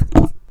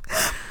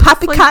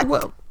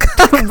 Poppycock.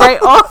 Right,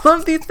 all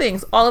of these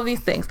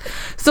things.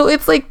 So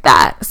it's like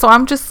that. So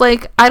I'm just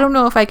like, I don't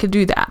know if I could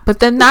do that. But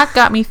then that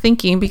got me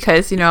thinking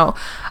because,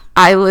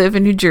 I live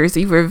in New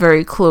Jersey. We're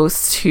very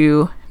close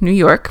to New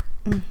York.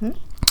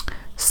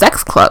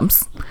 Sex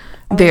clubs.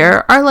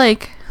 There are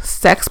like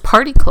sex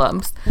party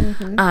clubs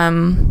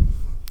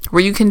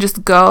where you can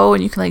just go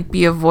and you can like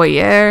be a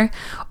voyeur,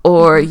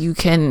 or you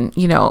can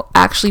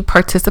actually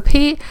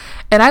participate.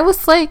 And I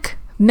was like,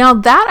 now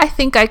that I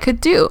think I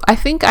could do. I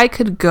think I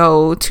could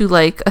go to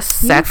like a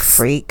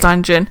sex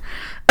dungeon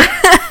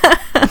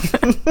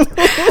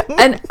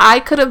and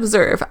I could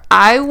observe.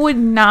 I would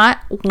not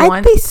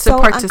want to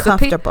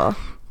participate.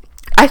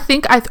 I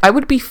think I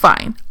would be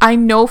fine. I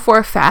know for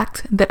a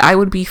fact that I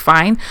would be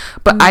fine,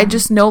 but I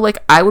just know, like,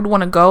 I would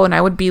want to go and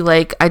I would be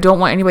like, I don't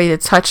want anybody to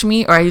touch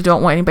me, or I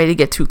don't want anybody to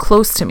get too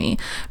close to me,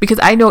 because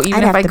I know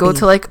even if I go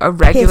to like a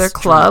regular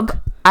club,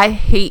 I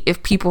hate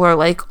if people are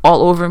like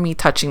all over me,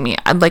 touching me.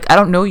 I'm like, I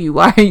don't know you.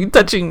 Why are you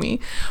touching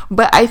me?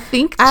 But I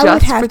think I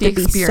would have to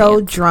be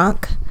so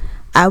drunk,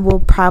 I will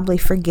probably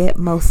forget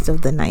most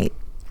of the night.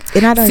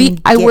 And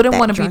I wouldn't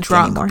want to be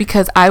drunk anymore,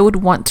 because I would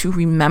want to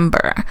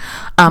remember.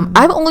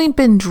 I've only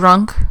been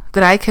drunk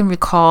that I can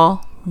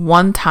recall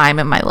one time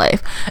in my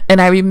life,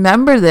 and I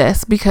remember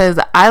this because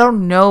I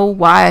don't know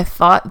why I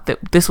thought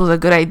that this was a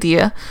good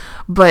idea,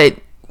 but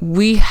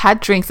we had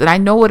drinks and I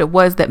know what it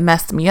was that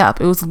messed me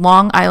up. It was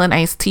Long Island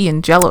iced tea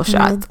and Jello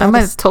shots. I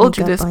might have told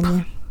you this.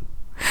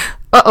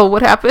 Uh-oh,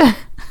 what happened?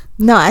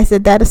 No, I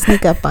said that'll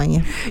sneak up on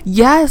you.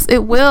 Yes,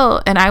 it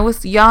will. And I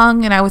was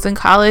young and I was in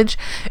college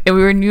and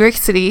we were in New York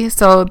City.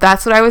 So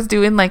that's what I was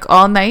doing, like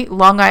all night,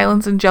 Long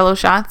Island's and Jello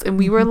shots. And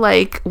we were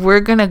like, we're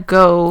going to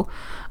go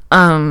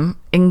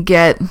and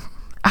get,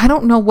 I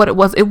don't know what it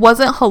was. It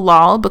wasn't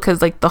halal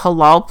because like the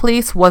halal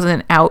place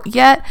wasn't out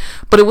yet.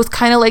 But it was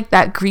kind of like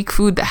that Greek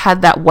food that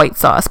had that white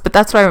sauce. But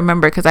that's what I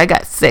remember because I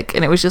got sick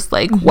and it was just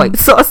like white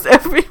sauce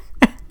everywhere.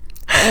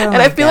 And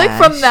I feel like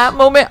from that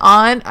moment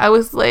on, I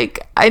was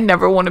like, I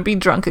never want to be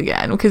drunk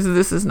again because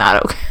this is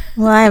not okay.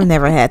 Well, I've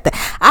never had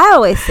that. I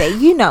always say,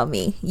 you know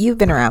me. You've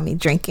been around me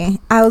drinking.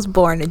 I was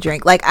born to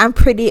drink. Like, I'm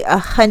pretty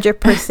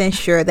 100%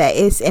 sure that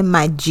it's in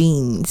my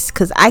genes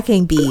because I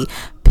can be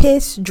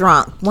pissed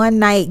drunk one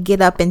night,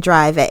 get up and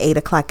drive at 8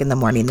 o'clock in the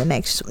morning the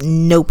next,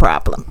 no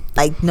problem.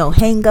 Like, no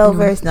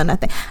hangovers, no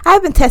nothing. I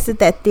haven't tested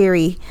that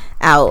theory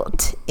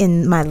out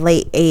in my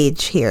late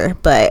age here,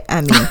 but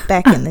I mean,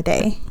 back in the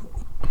day.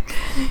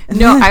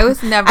 No, I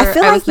was never. I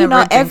feel like, you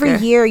know, every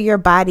year your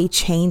body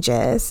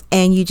changes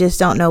and you just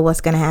don't know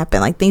what's going to happen.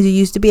 Like things you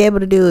used to be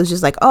able to do is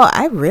just like, oh,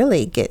 I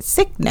really get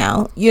sick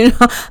now. You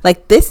know,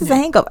 like this is a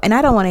hangover and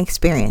I don't want to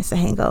experience a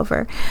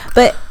hangover.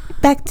 But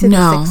back to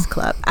the Sex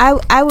Club.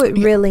 I would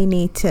really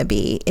need to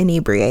be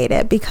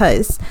inebriated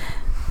because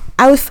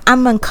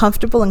I'm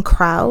uncomfortable in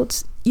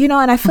crowds, you know,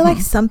 and I feel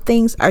like some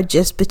things are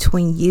just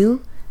between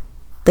you,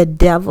 the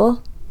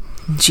devil,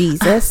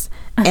 Jesus,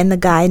 and the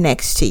guy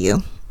next to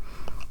you.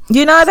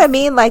 You know what I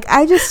mean? Like,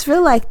 I just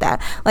feel like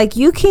that. Like,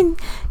 you can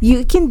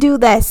do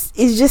that.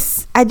 It's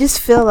just, I just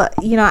feel,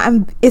 you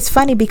know, it's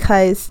funny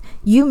because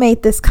you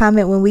made this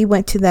comment when we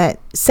went to that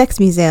sex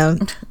museum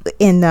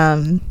in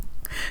New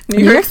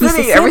York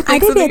City. I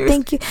didn't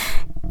think you,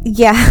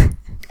 yeah.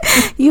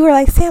 You were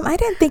like, Sam, I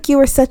didn't think you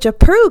were such a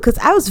prude because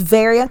I was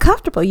very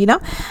uncomfortable, you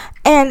know?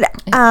 And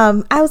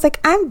I was like,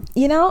 I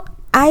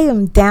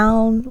am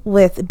down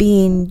with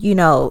being, you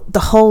know, the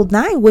whole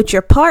nine with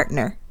your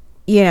partner,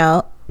 you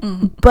know?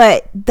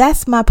 But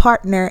that's my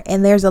partner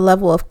and there's a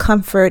level of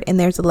comfort and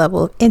there's a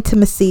level of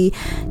intimacy,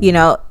 you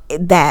know,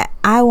 that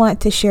I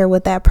want to share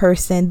with that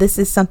person. This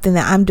is something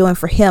that I'm doing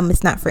for him.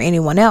 It's not for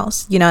anyone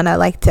else, you know, and I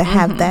like to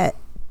have that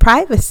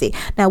privacy.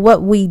 Now,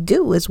 what we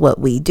do is what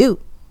we do,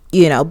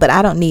 you know, but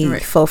I don't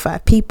need 4 or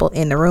 5 people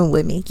in the room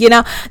with me, you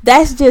know.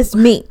 That's just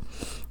me.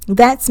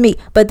 That's me.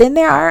 But then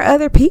there are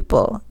other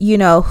people, you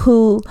know,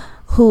 who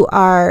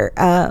are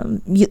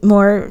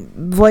more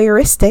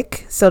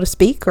voyeuristic, so to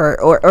speak,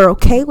 or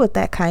okay with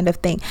that kind of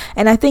thing.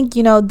 And I think,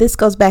 you know, this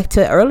goes back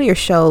to an earlier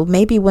show,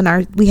 maybe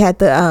when we had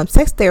the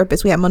sex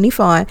therapist, we had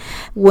Monifa on,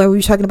 where we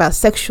were talking about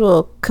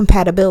sexual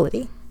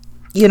compatibility,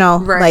 you know,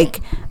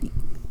 like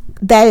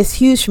that is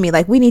huge for me.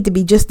 Like we need to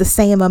be just the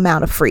same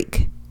amount of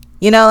freak.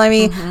 You know what I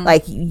mean?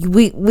 Like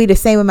we the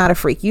same amount of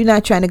freak. You're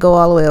not trying to go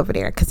all the way over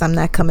there because I'm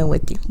not coming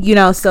with you. You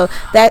know, so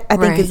that I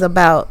think is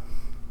about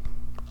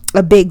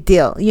a big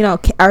deal. You know,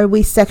 are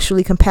we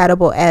sexually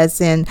compatible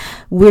as in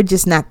we're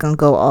just not gonna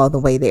go all the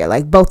way there?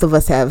 Like both of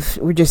us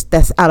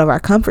that's out of our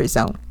comfort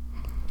zone.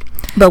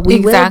 But we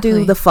will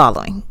do the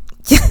following.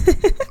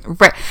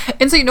 Right.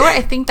 And so, you know what,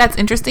 I think that's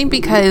interesting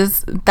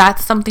because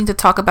that's something to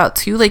talk about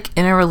too, like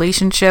in a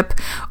relationship,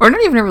 or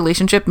not even a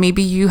relationship,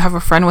 maybe you have a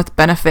friend with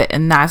benefit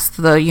and that's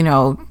the, you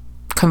know,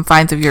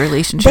 confines of your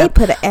relationship. They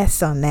put an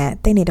S on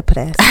that. They need to put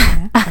an S on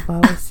that. I've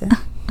always said.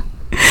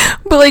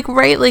 But like,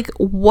 right, like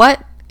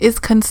what is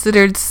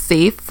considered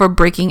safe for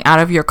breaking out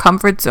of your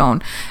comfort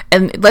zone?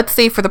 And let's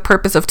say for the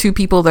purpose of 2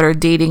 people that are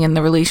dating and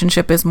the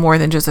relationship is more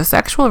than just a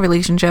sexual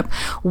relationship,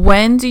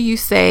 when do you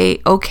say,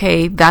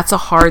 okay, that's a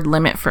hard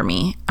limit for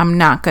me, I'm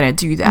not gonna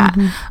do that?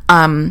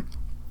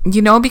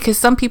 You know, because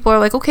some people are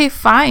like, okay,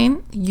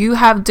 fine, you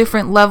have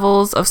different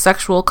levels of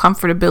sexual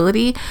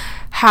comfortability.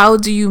 How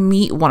do you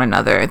meet one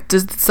another?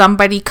 Does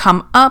somebody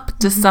come up?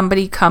 Does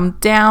somebody come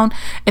down?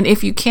 And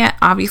if you can't,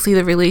 obviously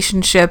the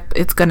relationship,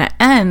 it's going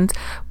to end.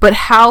 But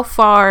how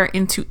far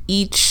into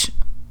each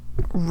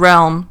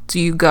realm do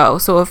you go?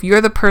 So if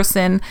you're the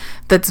person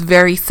that's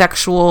very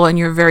sexual and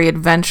you're very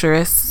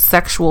adventurous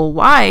sexual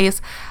wise,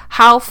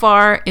 how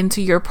far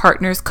into your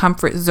partner's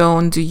comfort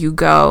zone do you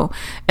go?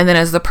 And then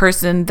as the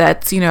person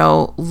that's, you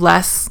know,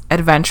 less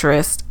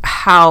adventurous,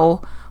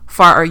 how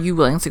far are you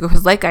willing to go?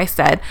 Because like I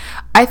said,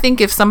 I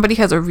think if somebody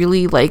has a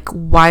really like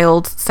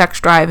wild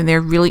sex drive and they're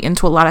really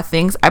into a lot of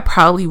things, I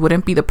probably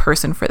wouldn't be the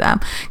person for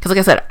them. Because like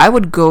I said, I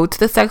would go to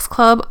the sex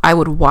club, I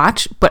would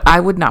watch, but I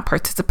would not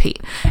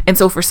participate. And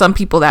so for some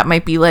people that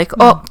might be like,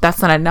 oh,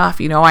 that's not enough,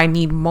 you know, I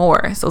need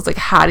more. So it's like,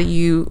 how do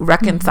you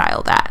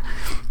reconcile that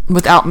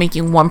without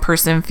making one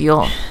person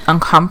feel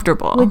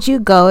uncomfortable? Would you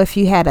go if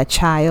you had a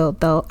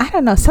child though? I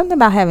don't know, something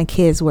about having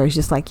kids where it's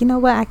just like, you know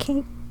what, I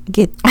can't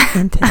get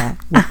into that.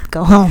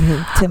 Go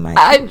home to my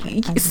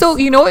so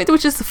you know,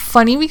 which is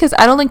funny because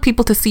I don't like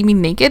people to see me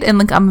naked, and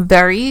like I'm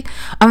very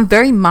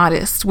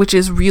modest, which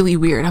is really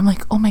weird. I'm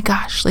like, oh my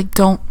gosh, like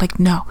don't, like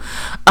no.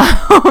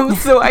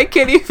 So I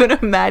can't even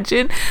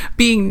imagine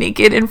being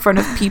naked in front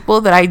of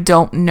people that I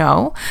don't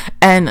know.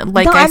 And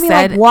like I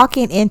said, like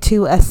walking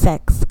into a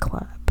sex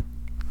club.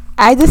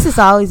 This has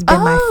always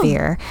been my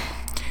fear.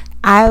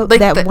 like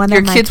that one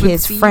of my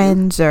kids'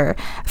 friends or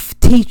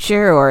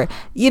teacher, or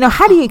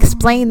how do you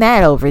explain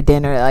that over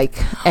dinner? Like,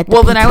 at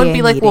the then I would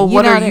be like, meeting? Well,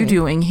 what are you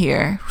doing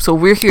here? So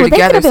we're here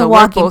together, so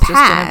we're both just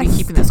going to be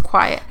keeping this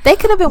quiet. They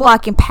could have been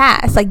walking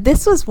past. Like,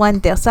 this was one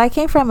deal. So I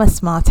came from a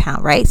small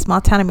town, right?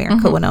 Small town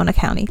America, Winona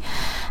County.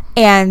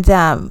 And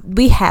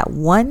we had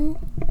one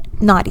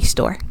naughty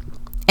store.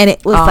 And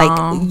it was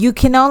like, you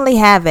can only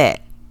have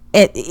it.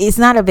 It's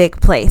not a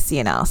big place,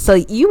 so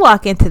you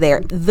walk into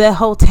there, the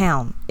whole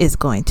town is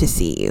going to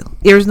see you.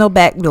 There's no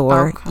back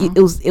door. Okay.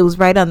 It was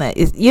right on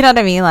you know what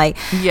I mean? Like,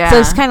 yeah. So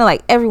it's kind of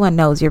like everyone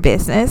knows your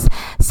business.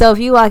 So if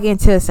you walk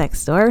into a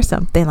sex store or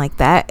something like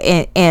that,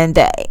 and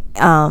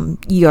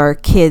your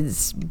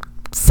kids,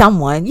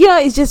 someone,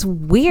 it's just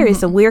weird.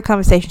 It's a weird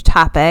conversation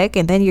topic.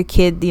 And then your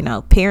kid,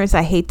 parents,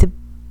 I hate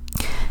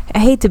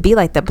to be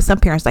like that, but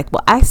some parents like,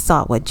 well, I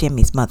saw what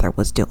Jimmy's mother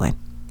was doing.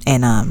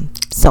 And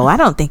so I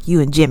don't think you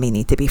and Jimmy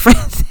need to be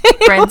friends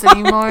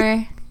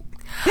anymore.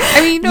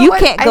 I mean, you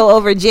can't go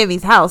over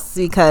Jimmy's house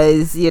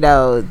because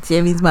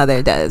Jimmy's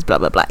mother does blah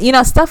blah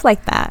blah. Stuff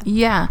like that.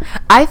 Yeah,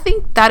 I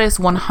think that is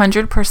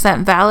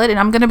 100% valid, and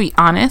I'm gonna be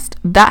honest,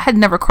 that had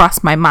never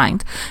crossed my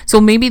mind.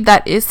 So maybe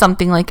that is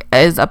something, like,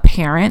 as a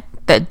parent,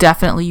 that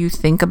definitely you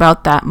think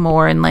about that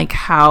more, and like,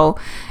 how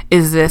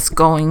is this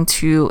going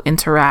to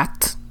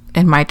interact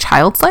in my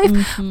child's life?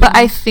 But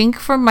I think,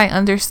 from my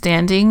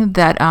understanding,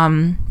 that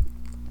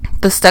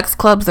the sex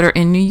clubs that are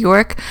in New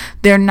York,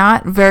 they're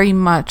not very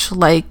much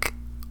like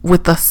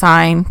with the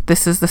sign,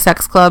 this is the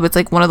sex club. It's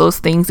like one of those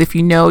things, if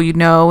you know,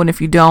 and if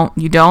you don't,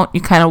 you don't.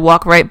 You kind of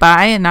walk right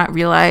by and not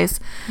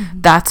realize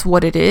that's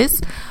what it is.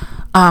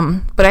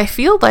 But I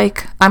feel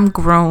like I'm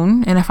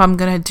grown, and if I'm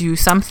gonna do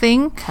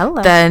something,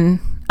 then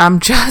I'm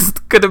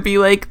just gonna be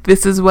like,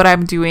 this is what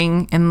I'm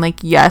doing, and like,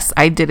 yes,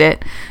 I did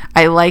it.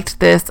 I liked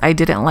this, I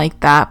didn't like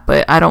that,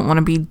 but I don't want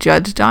to be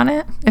judged on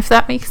it, if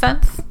that makes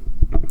sense.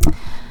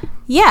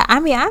 Yeah, I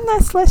mean, I'm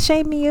not slut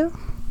shaming you.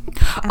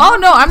 I'm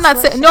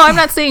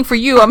not saying for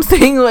you. I'm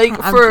saying, like,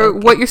 for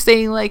what you're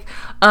saying, like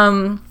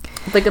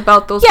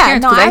about those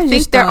parents. Because I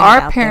think there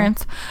are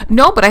parents.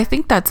 No, but I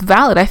think that's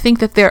valid. I think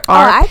that there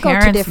are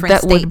parents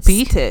that would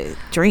be to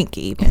drink,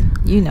 even.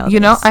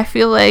 I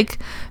feel like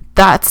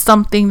that's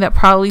something that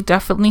probably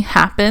definitely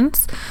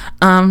happens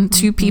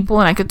to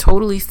people, and I could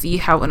totally see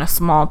how in a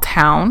small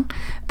town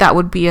that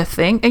would be a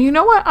thing. And you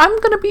know what? I'm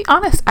gonna be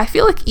honest. I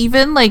feel like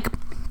even like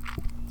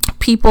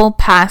people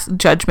pass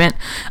judgment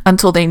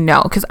until they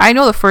know, because I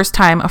know the first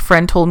time a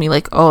friend told me,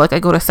 like, oh, like, I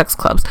go to sex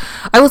clubs,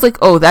 I was like,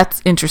 oh,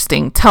 that's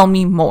interesting, tell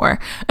me more.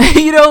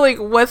 Like,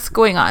 what's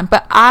going on?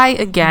 But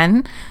I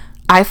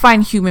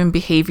find human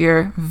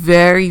behavior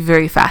very,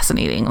 very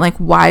fascinating. Like,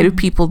 why do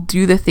people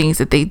do the things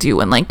that they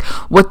do? And like,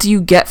 what do you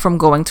get from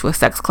going to a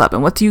sex club?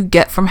 And what do you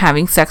get from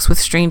having sex with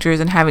strangers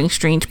and having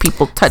strange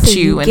people touch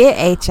you? You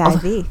get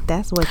HIV.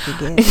 That's what you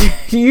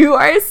get. You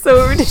are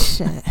so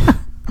shit.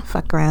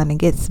 Fuck around and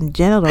get some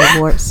genital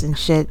warts and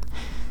shit.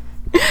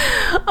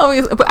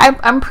 But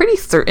I'm pretty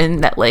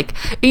certain that, like,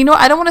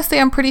 I don't want to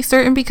say I'm pretty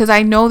certain, because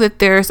I know that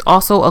there's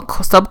also a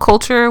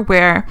subculture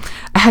where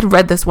I had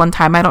read this one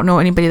time. I don't know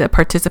anybody that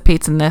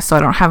participates in this, so I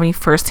don't have any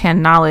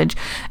firsthand knowledge,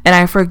 and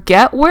I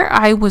forget where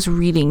I was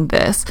reading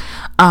this,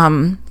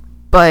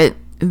 but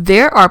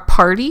there are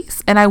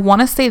parties, and I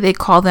want to say they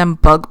call them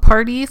bug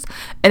parties,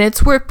 and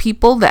it's where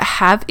people that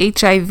have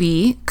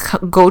HIV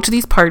go to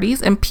these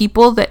parties, and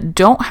people that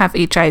don't have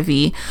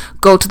HIV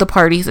go to the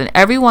parties, and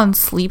everyone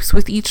sleeps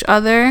with each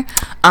other,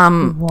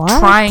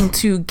 trying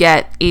to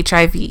get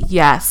HIV.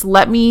 Yes,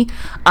 let me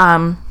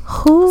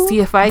see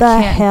if I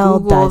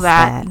can't Google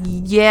that.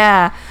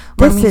 Yeah,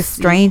 this is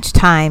strange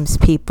times,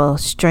 people.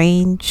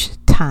 Strange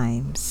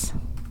times.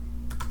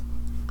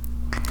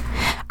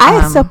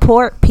 I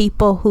support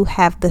people who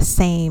have the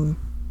same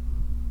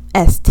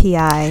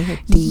STI.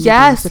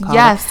 Yes.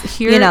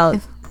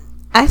 Here,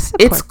 I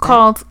support it's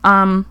called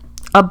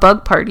a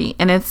bug party,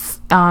 and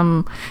it's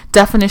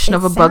definition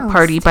of a bug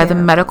party by the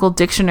Medical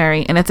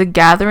Dictionary, and it's a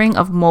gathering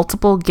of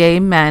multiple gay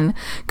men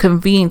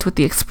convened with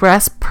the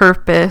express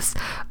purpose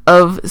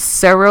of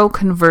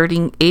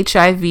seroconverting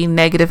HIV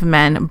negative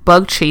men,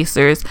 bug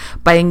chasers,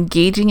 by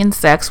engaging in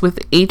sex with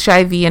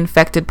HIV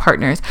infected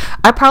partners.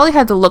 I probably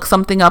had to look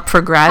something up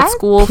for grad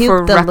school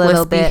for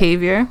reckless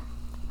behavior.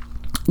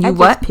 I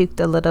just puked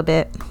a little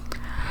bit.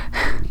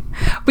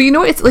 But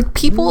it's like,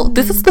 people,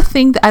 this is the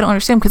thing that I don't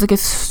understand, because like,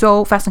 it's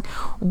so fascinating.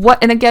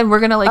 And again, we're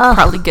gonna like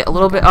probably get a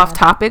little bit off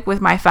topic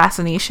with my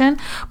fascination,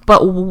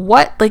 but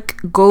what like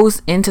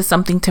goes into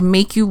something to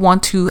make you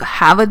want to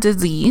have a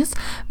disease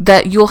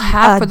that you'll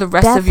have for the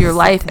rest of your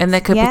life, and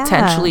that could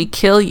potentially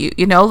kill you,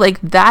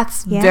 like,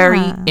 that's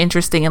very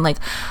interesting, and like,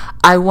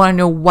 I want to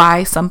know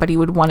why somebody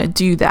would want to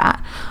do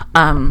that.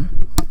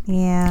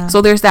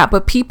 So there's that.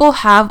 But people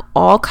have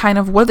all kind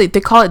of, what they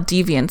call it,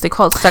 deviance. They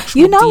call it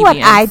sexual deviance. What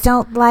I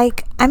don't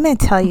like? I'm gonna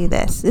tell you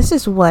this. This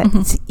is what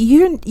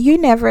you're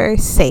never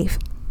safe.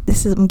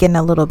 I'm getting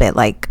a little bit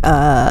like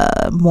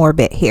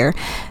morbid here.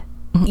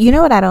 You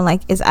know what I don't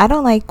like is, I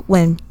don't like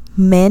when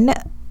men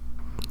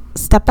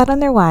step out on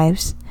their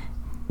wives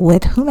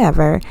with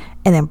whomever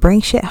and then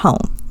bring shit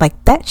home.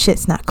 Like, that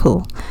shit's not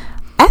cool.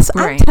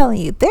 I'm telling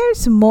you,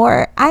 there's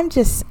more. I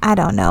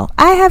don't know.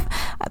 I have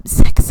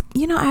sex,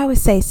 I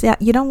always say, so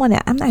you don't want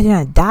to, I'm not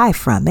going to die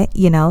from it,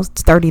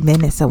 30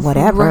 minutes or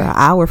whatever, an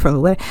hour from it.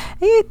 Whatever.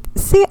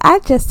 See, I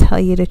just tell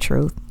you the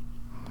truth.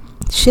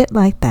 Shit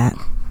like that.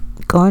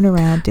 Going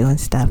around doing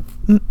stuff.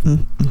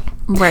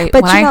 Right.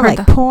 But like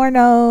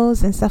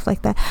pornos and stuff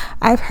like that,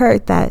 I've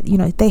heard that,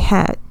 they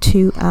had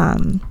to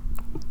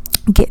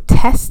get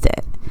tested,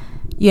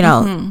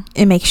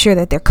 and make sure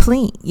that they're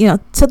clean,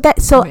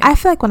 so I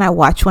feel like when I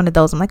watch one of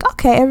those, I'm like,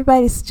 okay,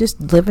 everybody's just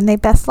living their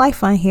best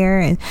life on here,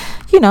 and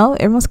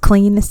everyone's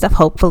clean and stuff.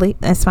 Hopefully,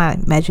 that's my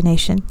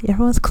imagination,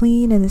 everyone's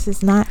clean and this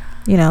is not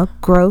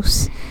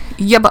gross.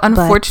 Yeah, but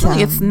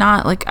unfortunately it's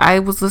not. Like, I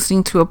was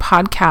listening to a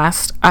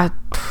podcast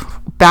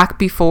back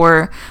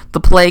before the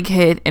plague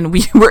hit, and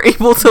we were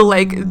able to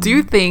like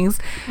do things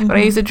when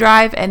I used to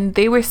drive, and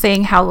they were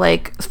saying how,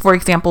 like, for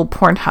example,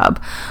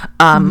 Pornhub,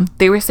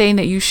 they were saying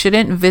that you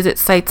shouldn't visit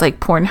sites like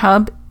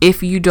Pornhub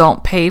if you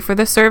don't pay for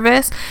the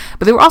service.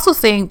 But they were also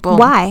saying, well,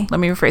 why? Let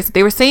me rephrase it.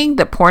 They were saying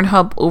that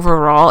Pornhub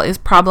overall is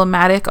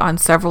problematic on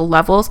several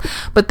levels,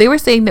 but they were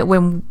saying that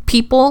when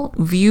people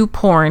view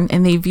porn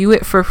and they view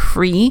it for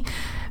free,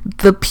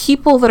 the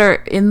people that are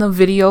in the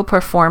video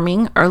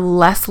performing are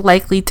less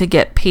likely to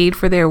get paid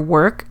for their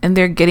work, and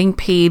they're getting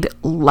paid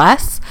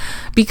less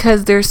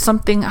because there's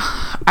something,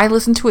 I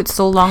listened to it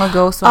so long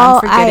ago, so I'm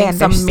forgetting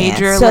some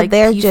major so like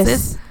they're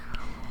pieces.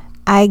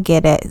 I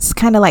get it. It's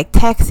kind of like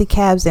taxi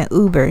cabs and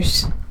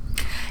Ubers.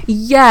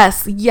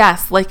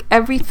 Yes, like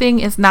everything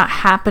is not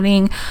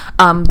happening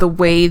the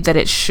way that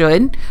it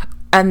should.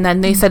 And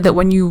then they said that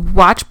when you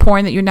watch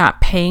porn that you're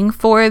not paying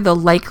for, the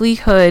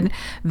likelihood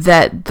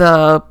that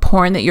the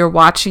porn that you're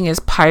watching is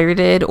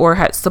pirated or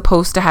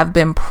supposed to have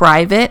been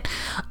private,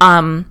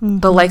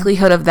 the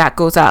likelihood of that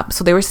goes up.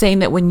 So they were saying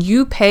that when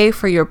you pay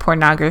for your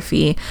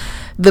pornography,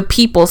 the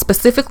people,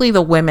 specifically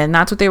the women,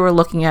 that's what they were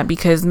looking at,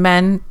 because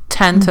men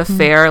tend to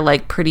fare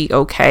like pretty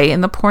okay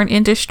in the porn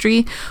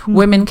industry.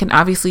 Women can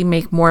obviously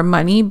make more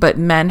money, but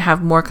men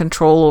have more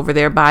control over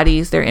their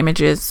bodies, their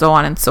images, so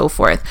on and so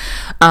forth.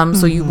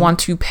 So you want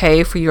to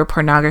pay for your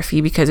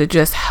pornography because it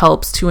just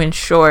helps to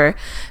ensure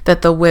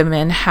that the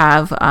women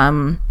have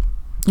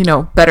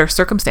better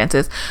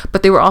circumstances.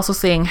 But they were also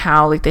saying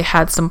how, like, they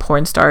had some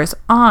porn stars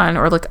on,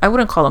 or like, I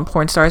wouldn't call them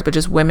porn stars, but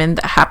just women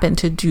that happen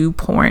to do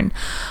porn,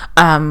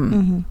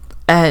 and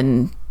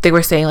they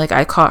were saying, like,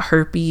 I caught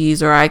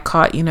herpes, or I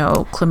caught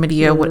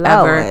chlamydia,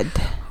 whatever,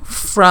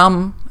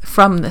 from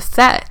the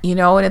set,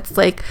 and it's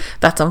like,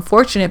 that's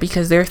unfortunate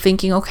because they're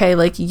thinking, okay,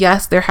 like,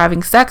 yes, they're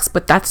having sex,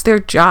 but that's their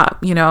job,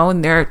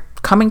 and they're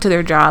coming to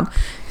their job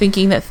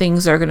thinking that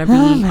things are going to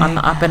be on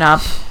the up and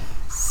up.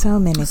 So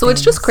many things.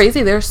 It's just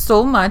crazy. There's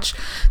so much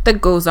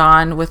that goes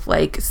on with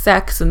like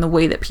sex and the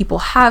way that people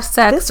have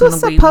sex. This was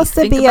supposed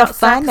to be a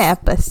fun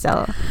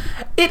episode.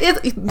 It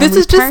is. This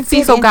is just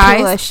so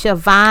guys. A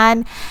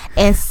Siobhan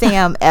and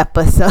Sam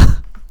episode.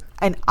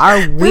 And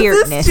our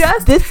weirdness.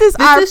 This is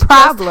our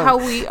problem. How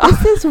we are.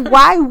 This is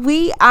why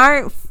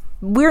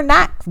we're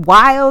not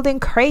wild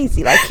and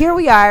crazy. Like, here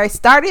we are,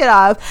 started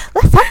off,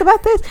 let's talk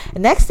about this,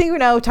 and next thing you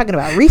know, we're talking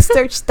about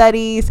research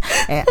studies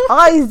and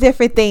all these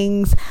different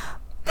things,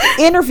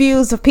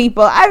 interviews of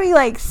people. I mean,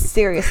 like,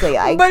 seriously,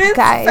 like,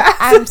 guys,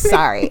 I'm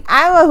sorry,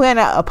 I'm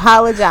gonna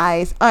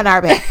apologize on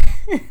our behalf.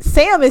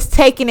 Sam is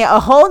taking it a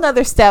whole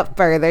nother step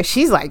further.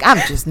 She's like, I'm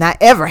just not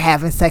ever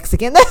having sex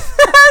again.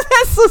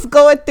 That's what's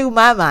going through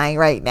my mind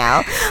right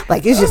now.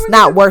 Like, it's just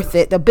not worth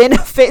it. The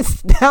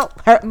benefits don't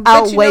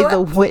outweigh the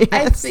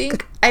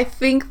risk. I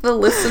think the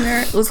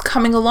listener was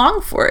coming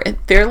along for it.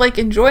 They're like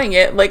enjoying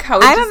it. Like, how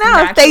I don't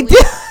know if they do.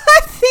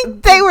 I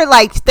think they were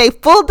like, they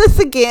fooled us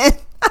again.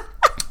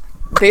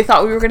 They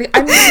thought we were gonna.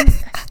 I mean,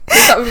 they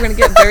thought we were gonna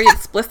get very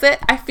explicit.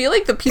 I feel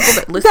like the people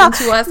that listen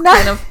to us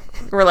kind of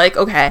were like,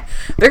 okay,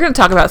 they're gonna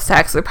talk about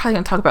sex. They're probably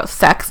gonna talk about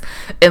sex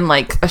in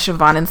like a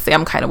Siobhan and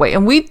Sam kind of way.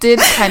 And we did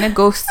kind of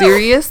go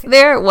serious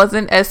there. It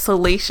wasn't as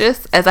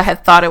salacious as I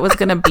had thought it was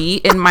gonna be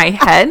in my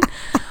head.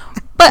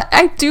 But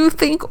I do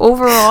think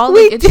overall,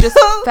 like, it's just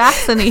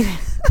fascinating.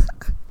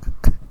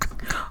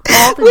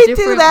 We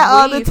do that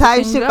all the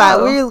time,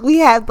 Siobhan. We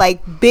have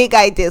like big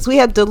ideas. We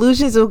have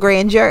delusions of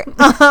grandeur.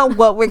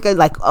 What we're good,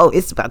 like, oh,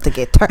 it's about to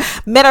get turned.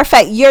 Matter of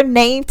fact, your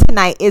name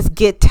tonight is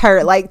Get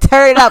Turned. Like,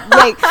 turn up.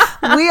 Like,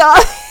 we all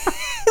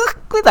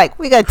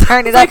we're gonna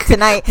turn it up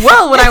tonight.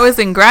 Well, when I was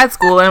in grad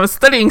school and I was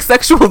studying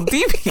sexual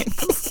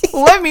deviance,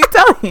 let me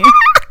tell you.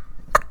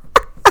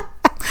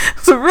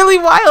 It's really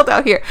wild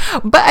out here,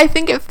 but I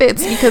think it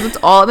fits because it's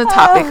all the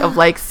topic of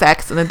like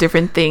sex and the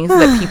different things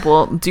that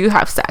people do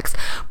have sex.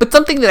 But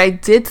something that I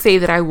did say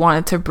that I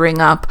wanted to bring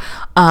up,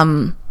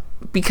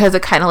 because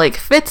it kind of like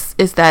fits,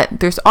 is that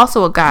there's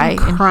also a guy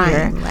in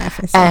here,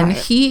 and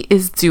he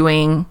is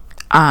doing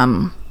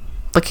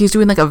he's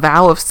doing like a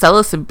vow of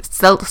celibacy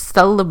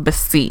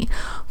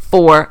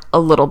for a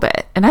little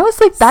bit, and I was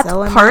like, that's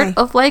part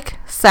of like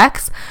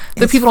sex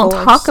that people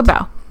don't talk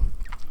about.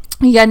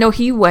 Yeah, no,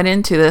 he went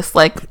into this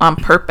like on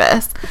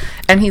purpose,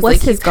 and he's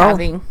like, he's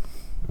having.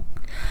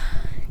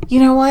 You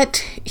know what?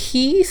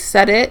 He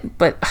said it,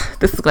 but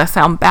this is gonna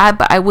sound bad,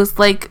 but I was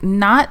like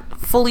not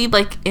fully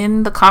like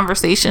in the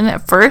conversation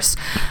at first,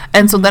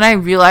 and so then I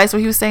realized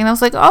what he was saying, and I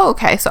was like, oh,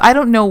 okay. So I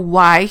don't know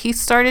why he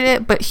started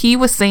it, but he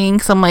was saying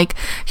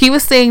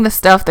the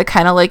stuff that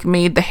kind of like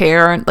made the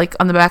hair like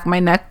on the back of my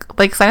neck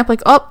like sign up,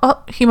 like,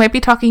 oh, he might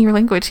be talking your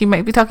language,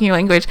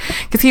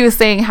 because he was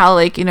saying how,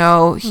 like, you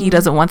know, he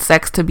doesn't want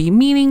sex to be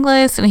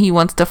meaningless, and he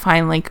wants to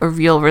find like a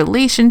real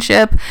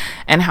relationship,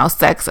 and how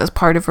sex as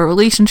part of a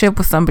relationship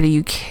with somebody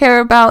you care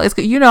about is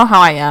good. You know how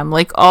I am,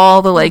 like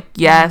all the like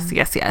yes.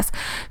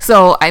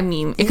 So I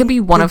mean, it could be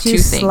one of two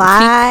things.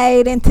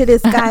 Slide into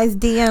this guy's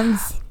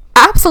DMs?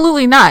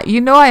 Absolutely not. You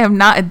know, I am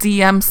not a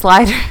DM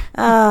slider.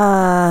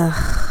 I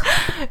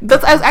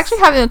was actually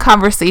having a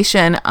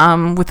conversation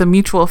with a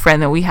mutual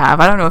friend that we have.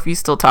 I don't know if you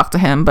still talk to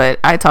him, but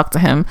I talk to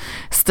him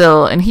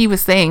still, and he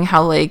was saying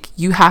how, like,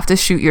 you have to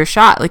shoot your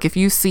shot. Like, if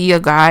you see a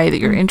guy that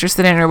you're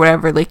interested in or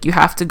whatever, like, you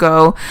have to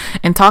go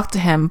and talk to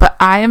him. But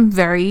I am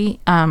very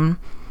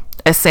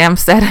as Sam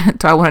said,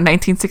 do I want a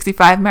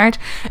 1965 marriage?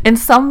 In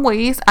some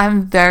ways,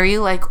 I'm very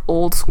like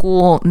old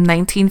school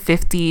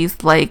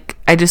 1950s. Like,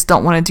 I just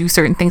don't want to do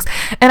certain things.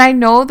 And I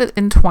know that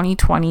in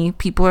 2020,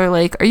 people are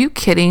like, are you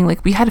kidding?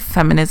 Like, we had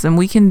feminism.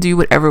 We can do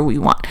whatever we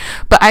want.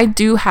 But I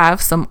do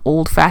have some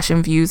old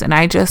fashioned views, and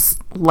I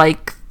just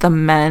like the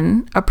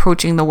men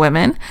approaching the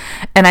women.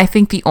 And I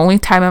think the only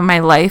time in my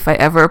life I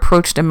ever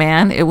approached a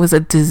man, it was a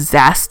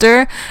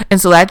disaster.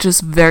 And so that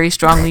just very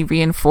strongly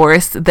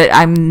reinforced that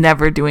I'm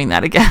never doing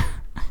that again.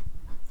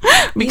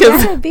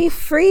 Because you gotta be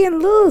free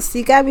and loose.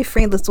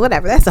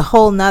 Whatever. That's a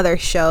whole nother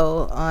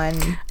show on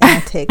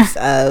antics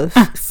of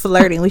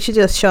flirting. We should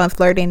just show on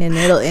flirting, and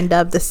it'll end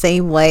up the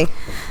same way.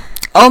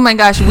 Oh my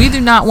gosh, we do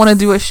not want to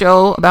do a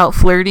show about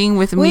flirting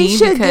with me. We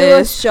should do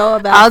a show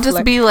about I'll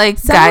just be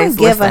like, guys,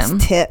 give listen.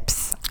 us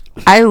tips.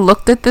 I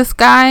looked at this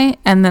guy,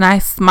 and then I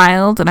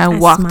smiled, and I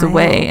walked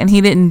away, and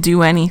he didn't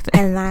do anything.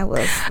 And I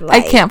was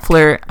like, I can't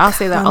flirt. I'll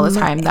say that all the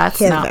time. That's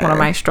not one of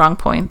my strong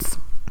points.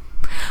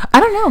 I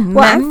don't know.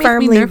 Well, I'm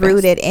firmly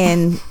rooted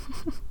in.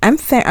 I'm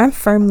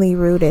firmly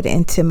rooted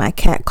into my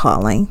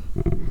catcalling.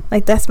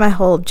 Like, that's my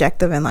whole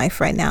objective in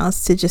life right now,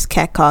 is to just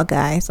catcall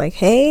guys. Like,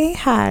 hey,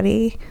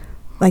 hottie.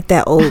 Like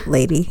that old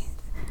lady.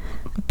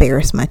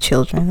 Embarrass my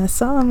children.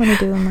 That's all I'm gonna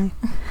do in life.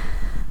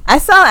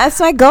 That's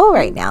my goal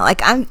right now.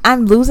 Like,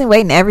 I'm losing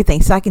weight and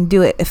everything, so I can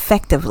do it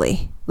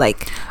effectively.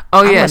 Like,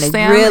 oh yeah,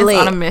 Sam really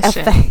is on a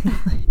mission.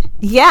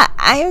 Yeah,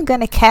 I am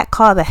gonna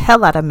catcall the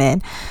hell out of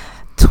men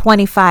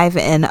 25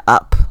 and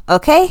up.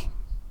 Okay,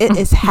 it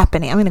is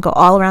happening. I'm gonna go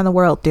all around the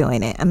world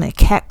doing it. I'm gonna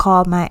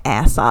catcall my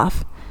ass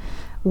off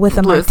with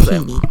a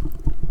martini.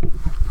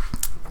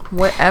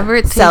 Whatever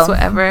it takes,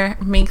 whatever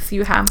makes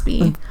you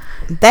happy.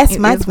 That's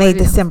my May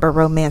December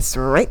romance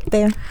right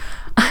there.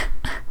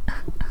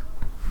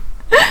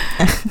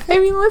 I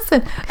mean,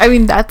 listen. I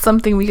mean, that's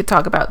something we could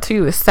talk about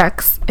too, is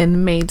sex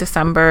in May,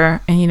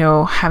 December, and, you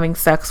know, having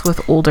sex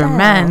with older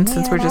men,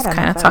 since we're just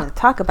kind of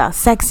talk about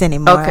sex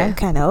anymore. Okay. I'm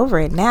kind of over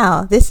it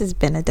now. This has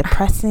been a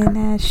depressing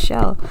ass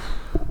show.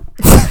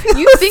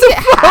 You think it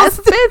has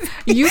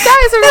been? You guys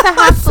are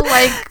gonna have to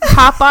like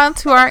hop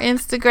onto our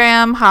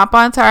Instagram, hop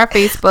onto our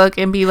Facebook,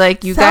 and be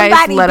like, you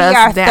guys let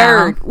us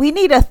down. Third. We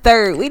need a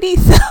third. We need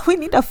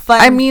a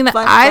fun. I mean,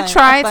 I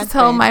tried to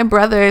tell my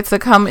brother to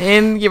come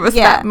in, give us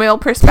that male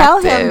perspective.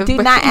 Tell him, do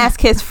not ask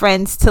his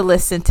friends to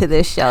listen to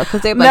this show,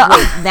 because they're like,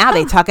 wait, now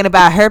they talking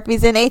about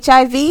herpes and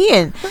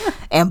HIV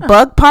and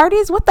bug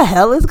parties. What the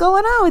hell is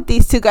going on with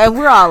these two guys?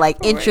 We're all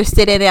like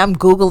interested in it. I'm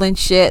Googling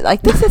shit.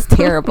 Like, this is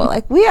terrible.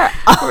 Like, we are.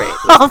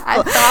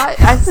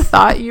 I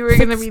thought you were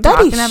going to be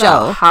talking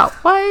about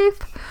Hot Wife.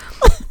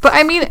 But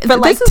I mean,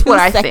 this is what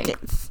I think.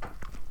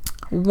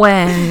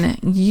 When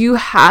you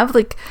have,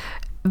 like,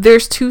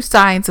 there's two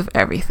sides of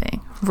everything,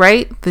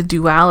 right? The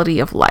duality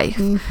of life.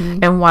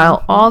 And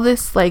while all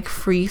this, like,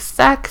 free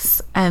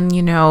sex and,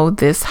 you know,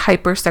 this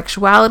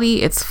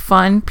hypersexuality, it's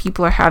fun,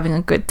 people are having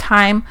a good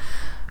time,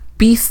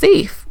 be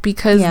safe,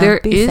 because there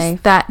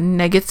is that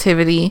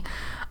negativity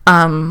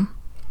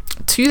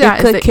to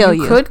that, is that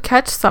you could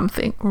catch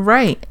something,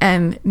 right?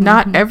 And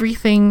not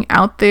everything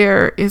out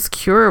there is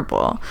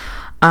curable.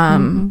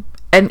 And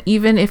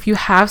even if you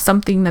have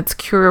something that's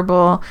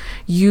curable,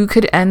 you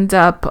could end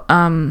up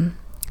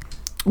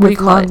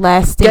with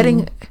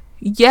long-lasting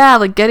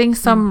getting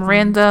some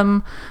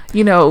random,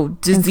 you know,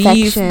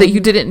 disease that you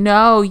didn't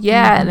know,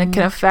 and it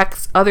can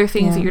affect other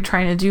things that you're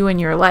trying to do in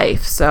your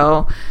life.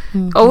 So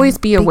always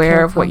be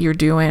aware of what you're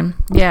doing.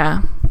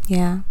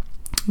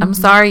 I'm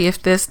sorry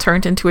if this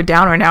turned into a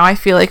downer. Now I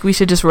feel like we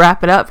should just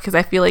wrap it up, because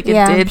I feel like it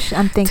did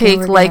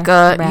take like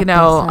a, you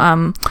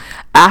know,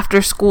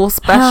 after school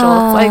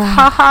special. It's like,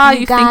 haha,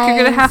 you think you're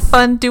gonna have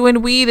fun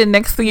doing weed, and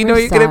next thing you know,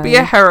 you're gonna be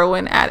a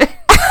heroin addict.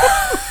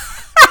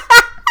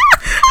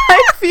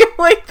 I feel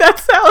like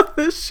that's how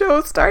this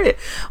show started.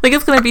 Like,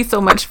 it's gonna be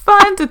so much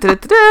fun,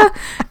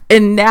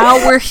 and now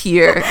we're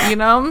here, you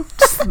know,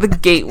 just the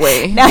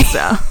gateway.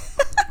 So.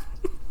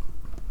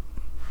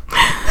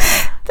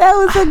 That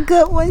was a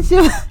good one,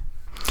 because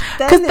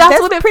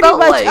that's what it felt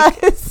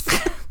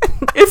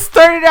like. It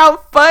started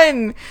out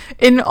fun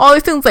in all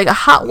these things like a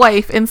hot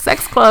wife and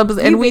sex clubs,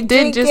 and we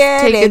did just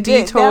take a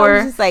detour.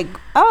 That was just like,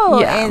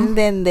 and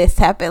then this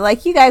happened.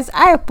 Like, you guys,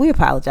 we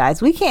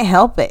apologize. We can't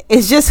help it.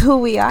 It's just who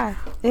we are.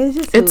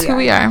 It's who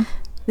we are.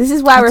 This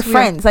is why we're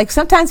friends. Like,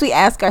 sometimes we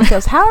ask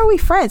ourselves, how are we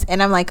friends?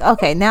 And I'm like,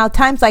 okay, now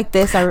times like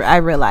this, I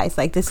realize,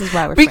 like, this is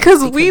why we're friends.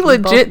 Because we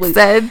legit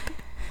said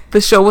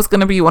the show was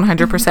going to be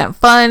 100%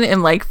 fun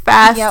and, like,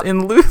 fast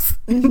and loose.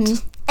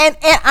 Mm-hmm. And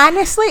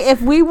honestly,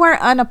 if we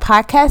weren't on a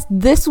podcast,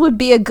 this would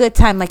be a good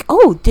time. Like,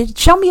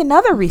 show me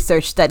another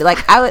research study.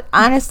 Like, I would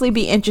honestly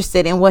be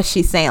interested in what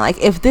she's saying. Like,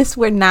 if this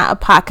were not a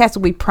podcast,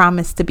 we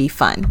promised to be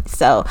fun.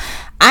 So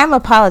I'm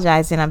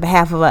apologizing on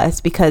behalf of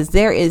us, because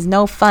there is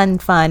no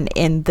fun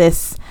in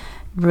this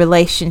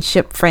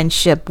relationship,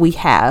 friendship we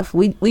have.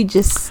 We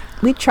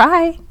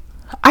try.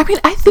 I mean,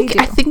 I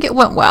think it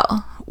went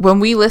well. When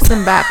we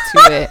listen back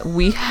to it,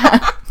 we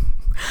have...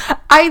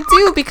 I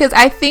do, because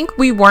I think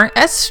we weren't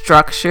as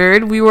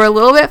structured. We were a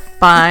little bit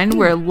fun.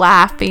 We're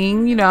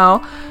laughing,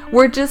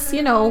 we're just,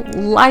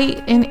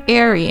 light and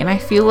airy. And I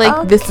feel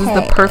like this is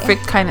the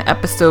perfect kind of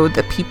episode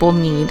that people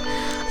need.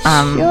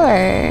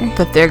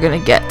 That they're going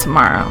to get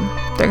tomorrow.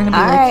 They're going to be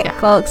all right,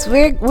 folks,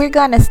 we're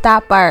going to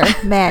stop our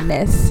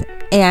madness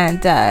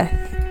and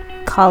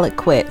call it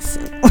quits.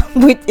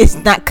 It's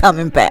not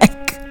coming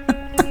back.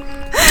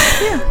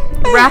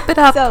 Wrap it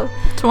up. So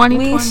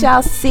 2020. We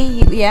shall see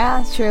you.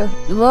 Yeah, true.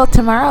 Well,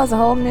 tomorrow's a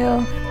whole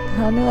new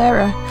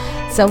era.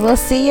 So we'll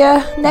see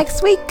you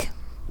next week.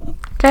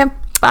 Okay.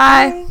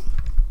 Bye.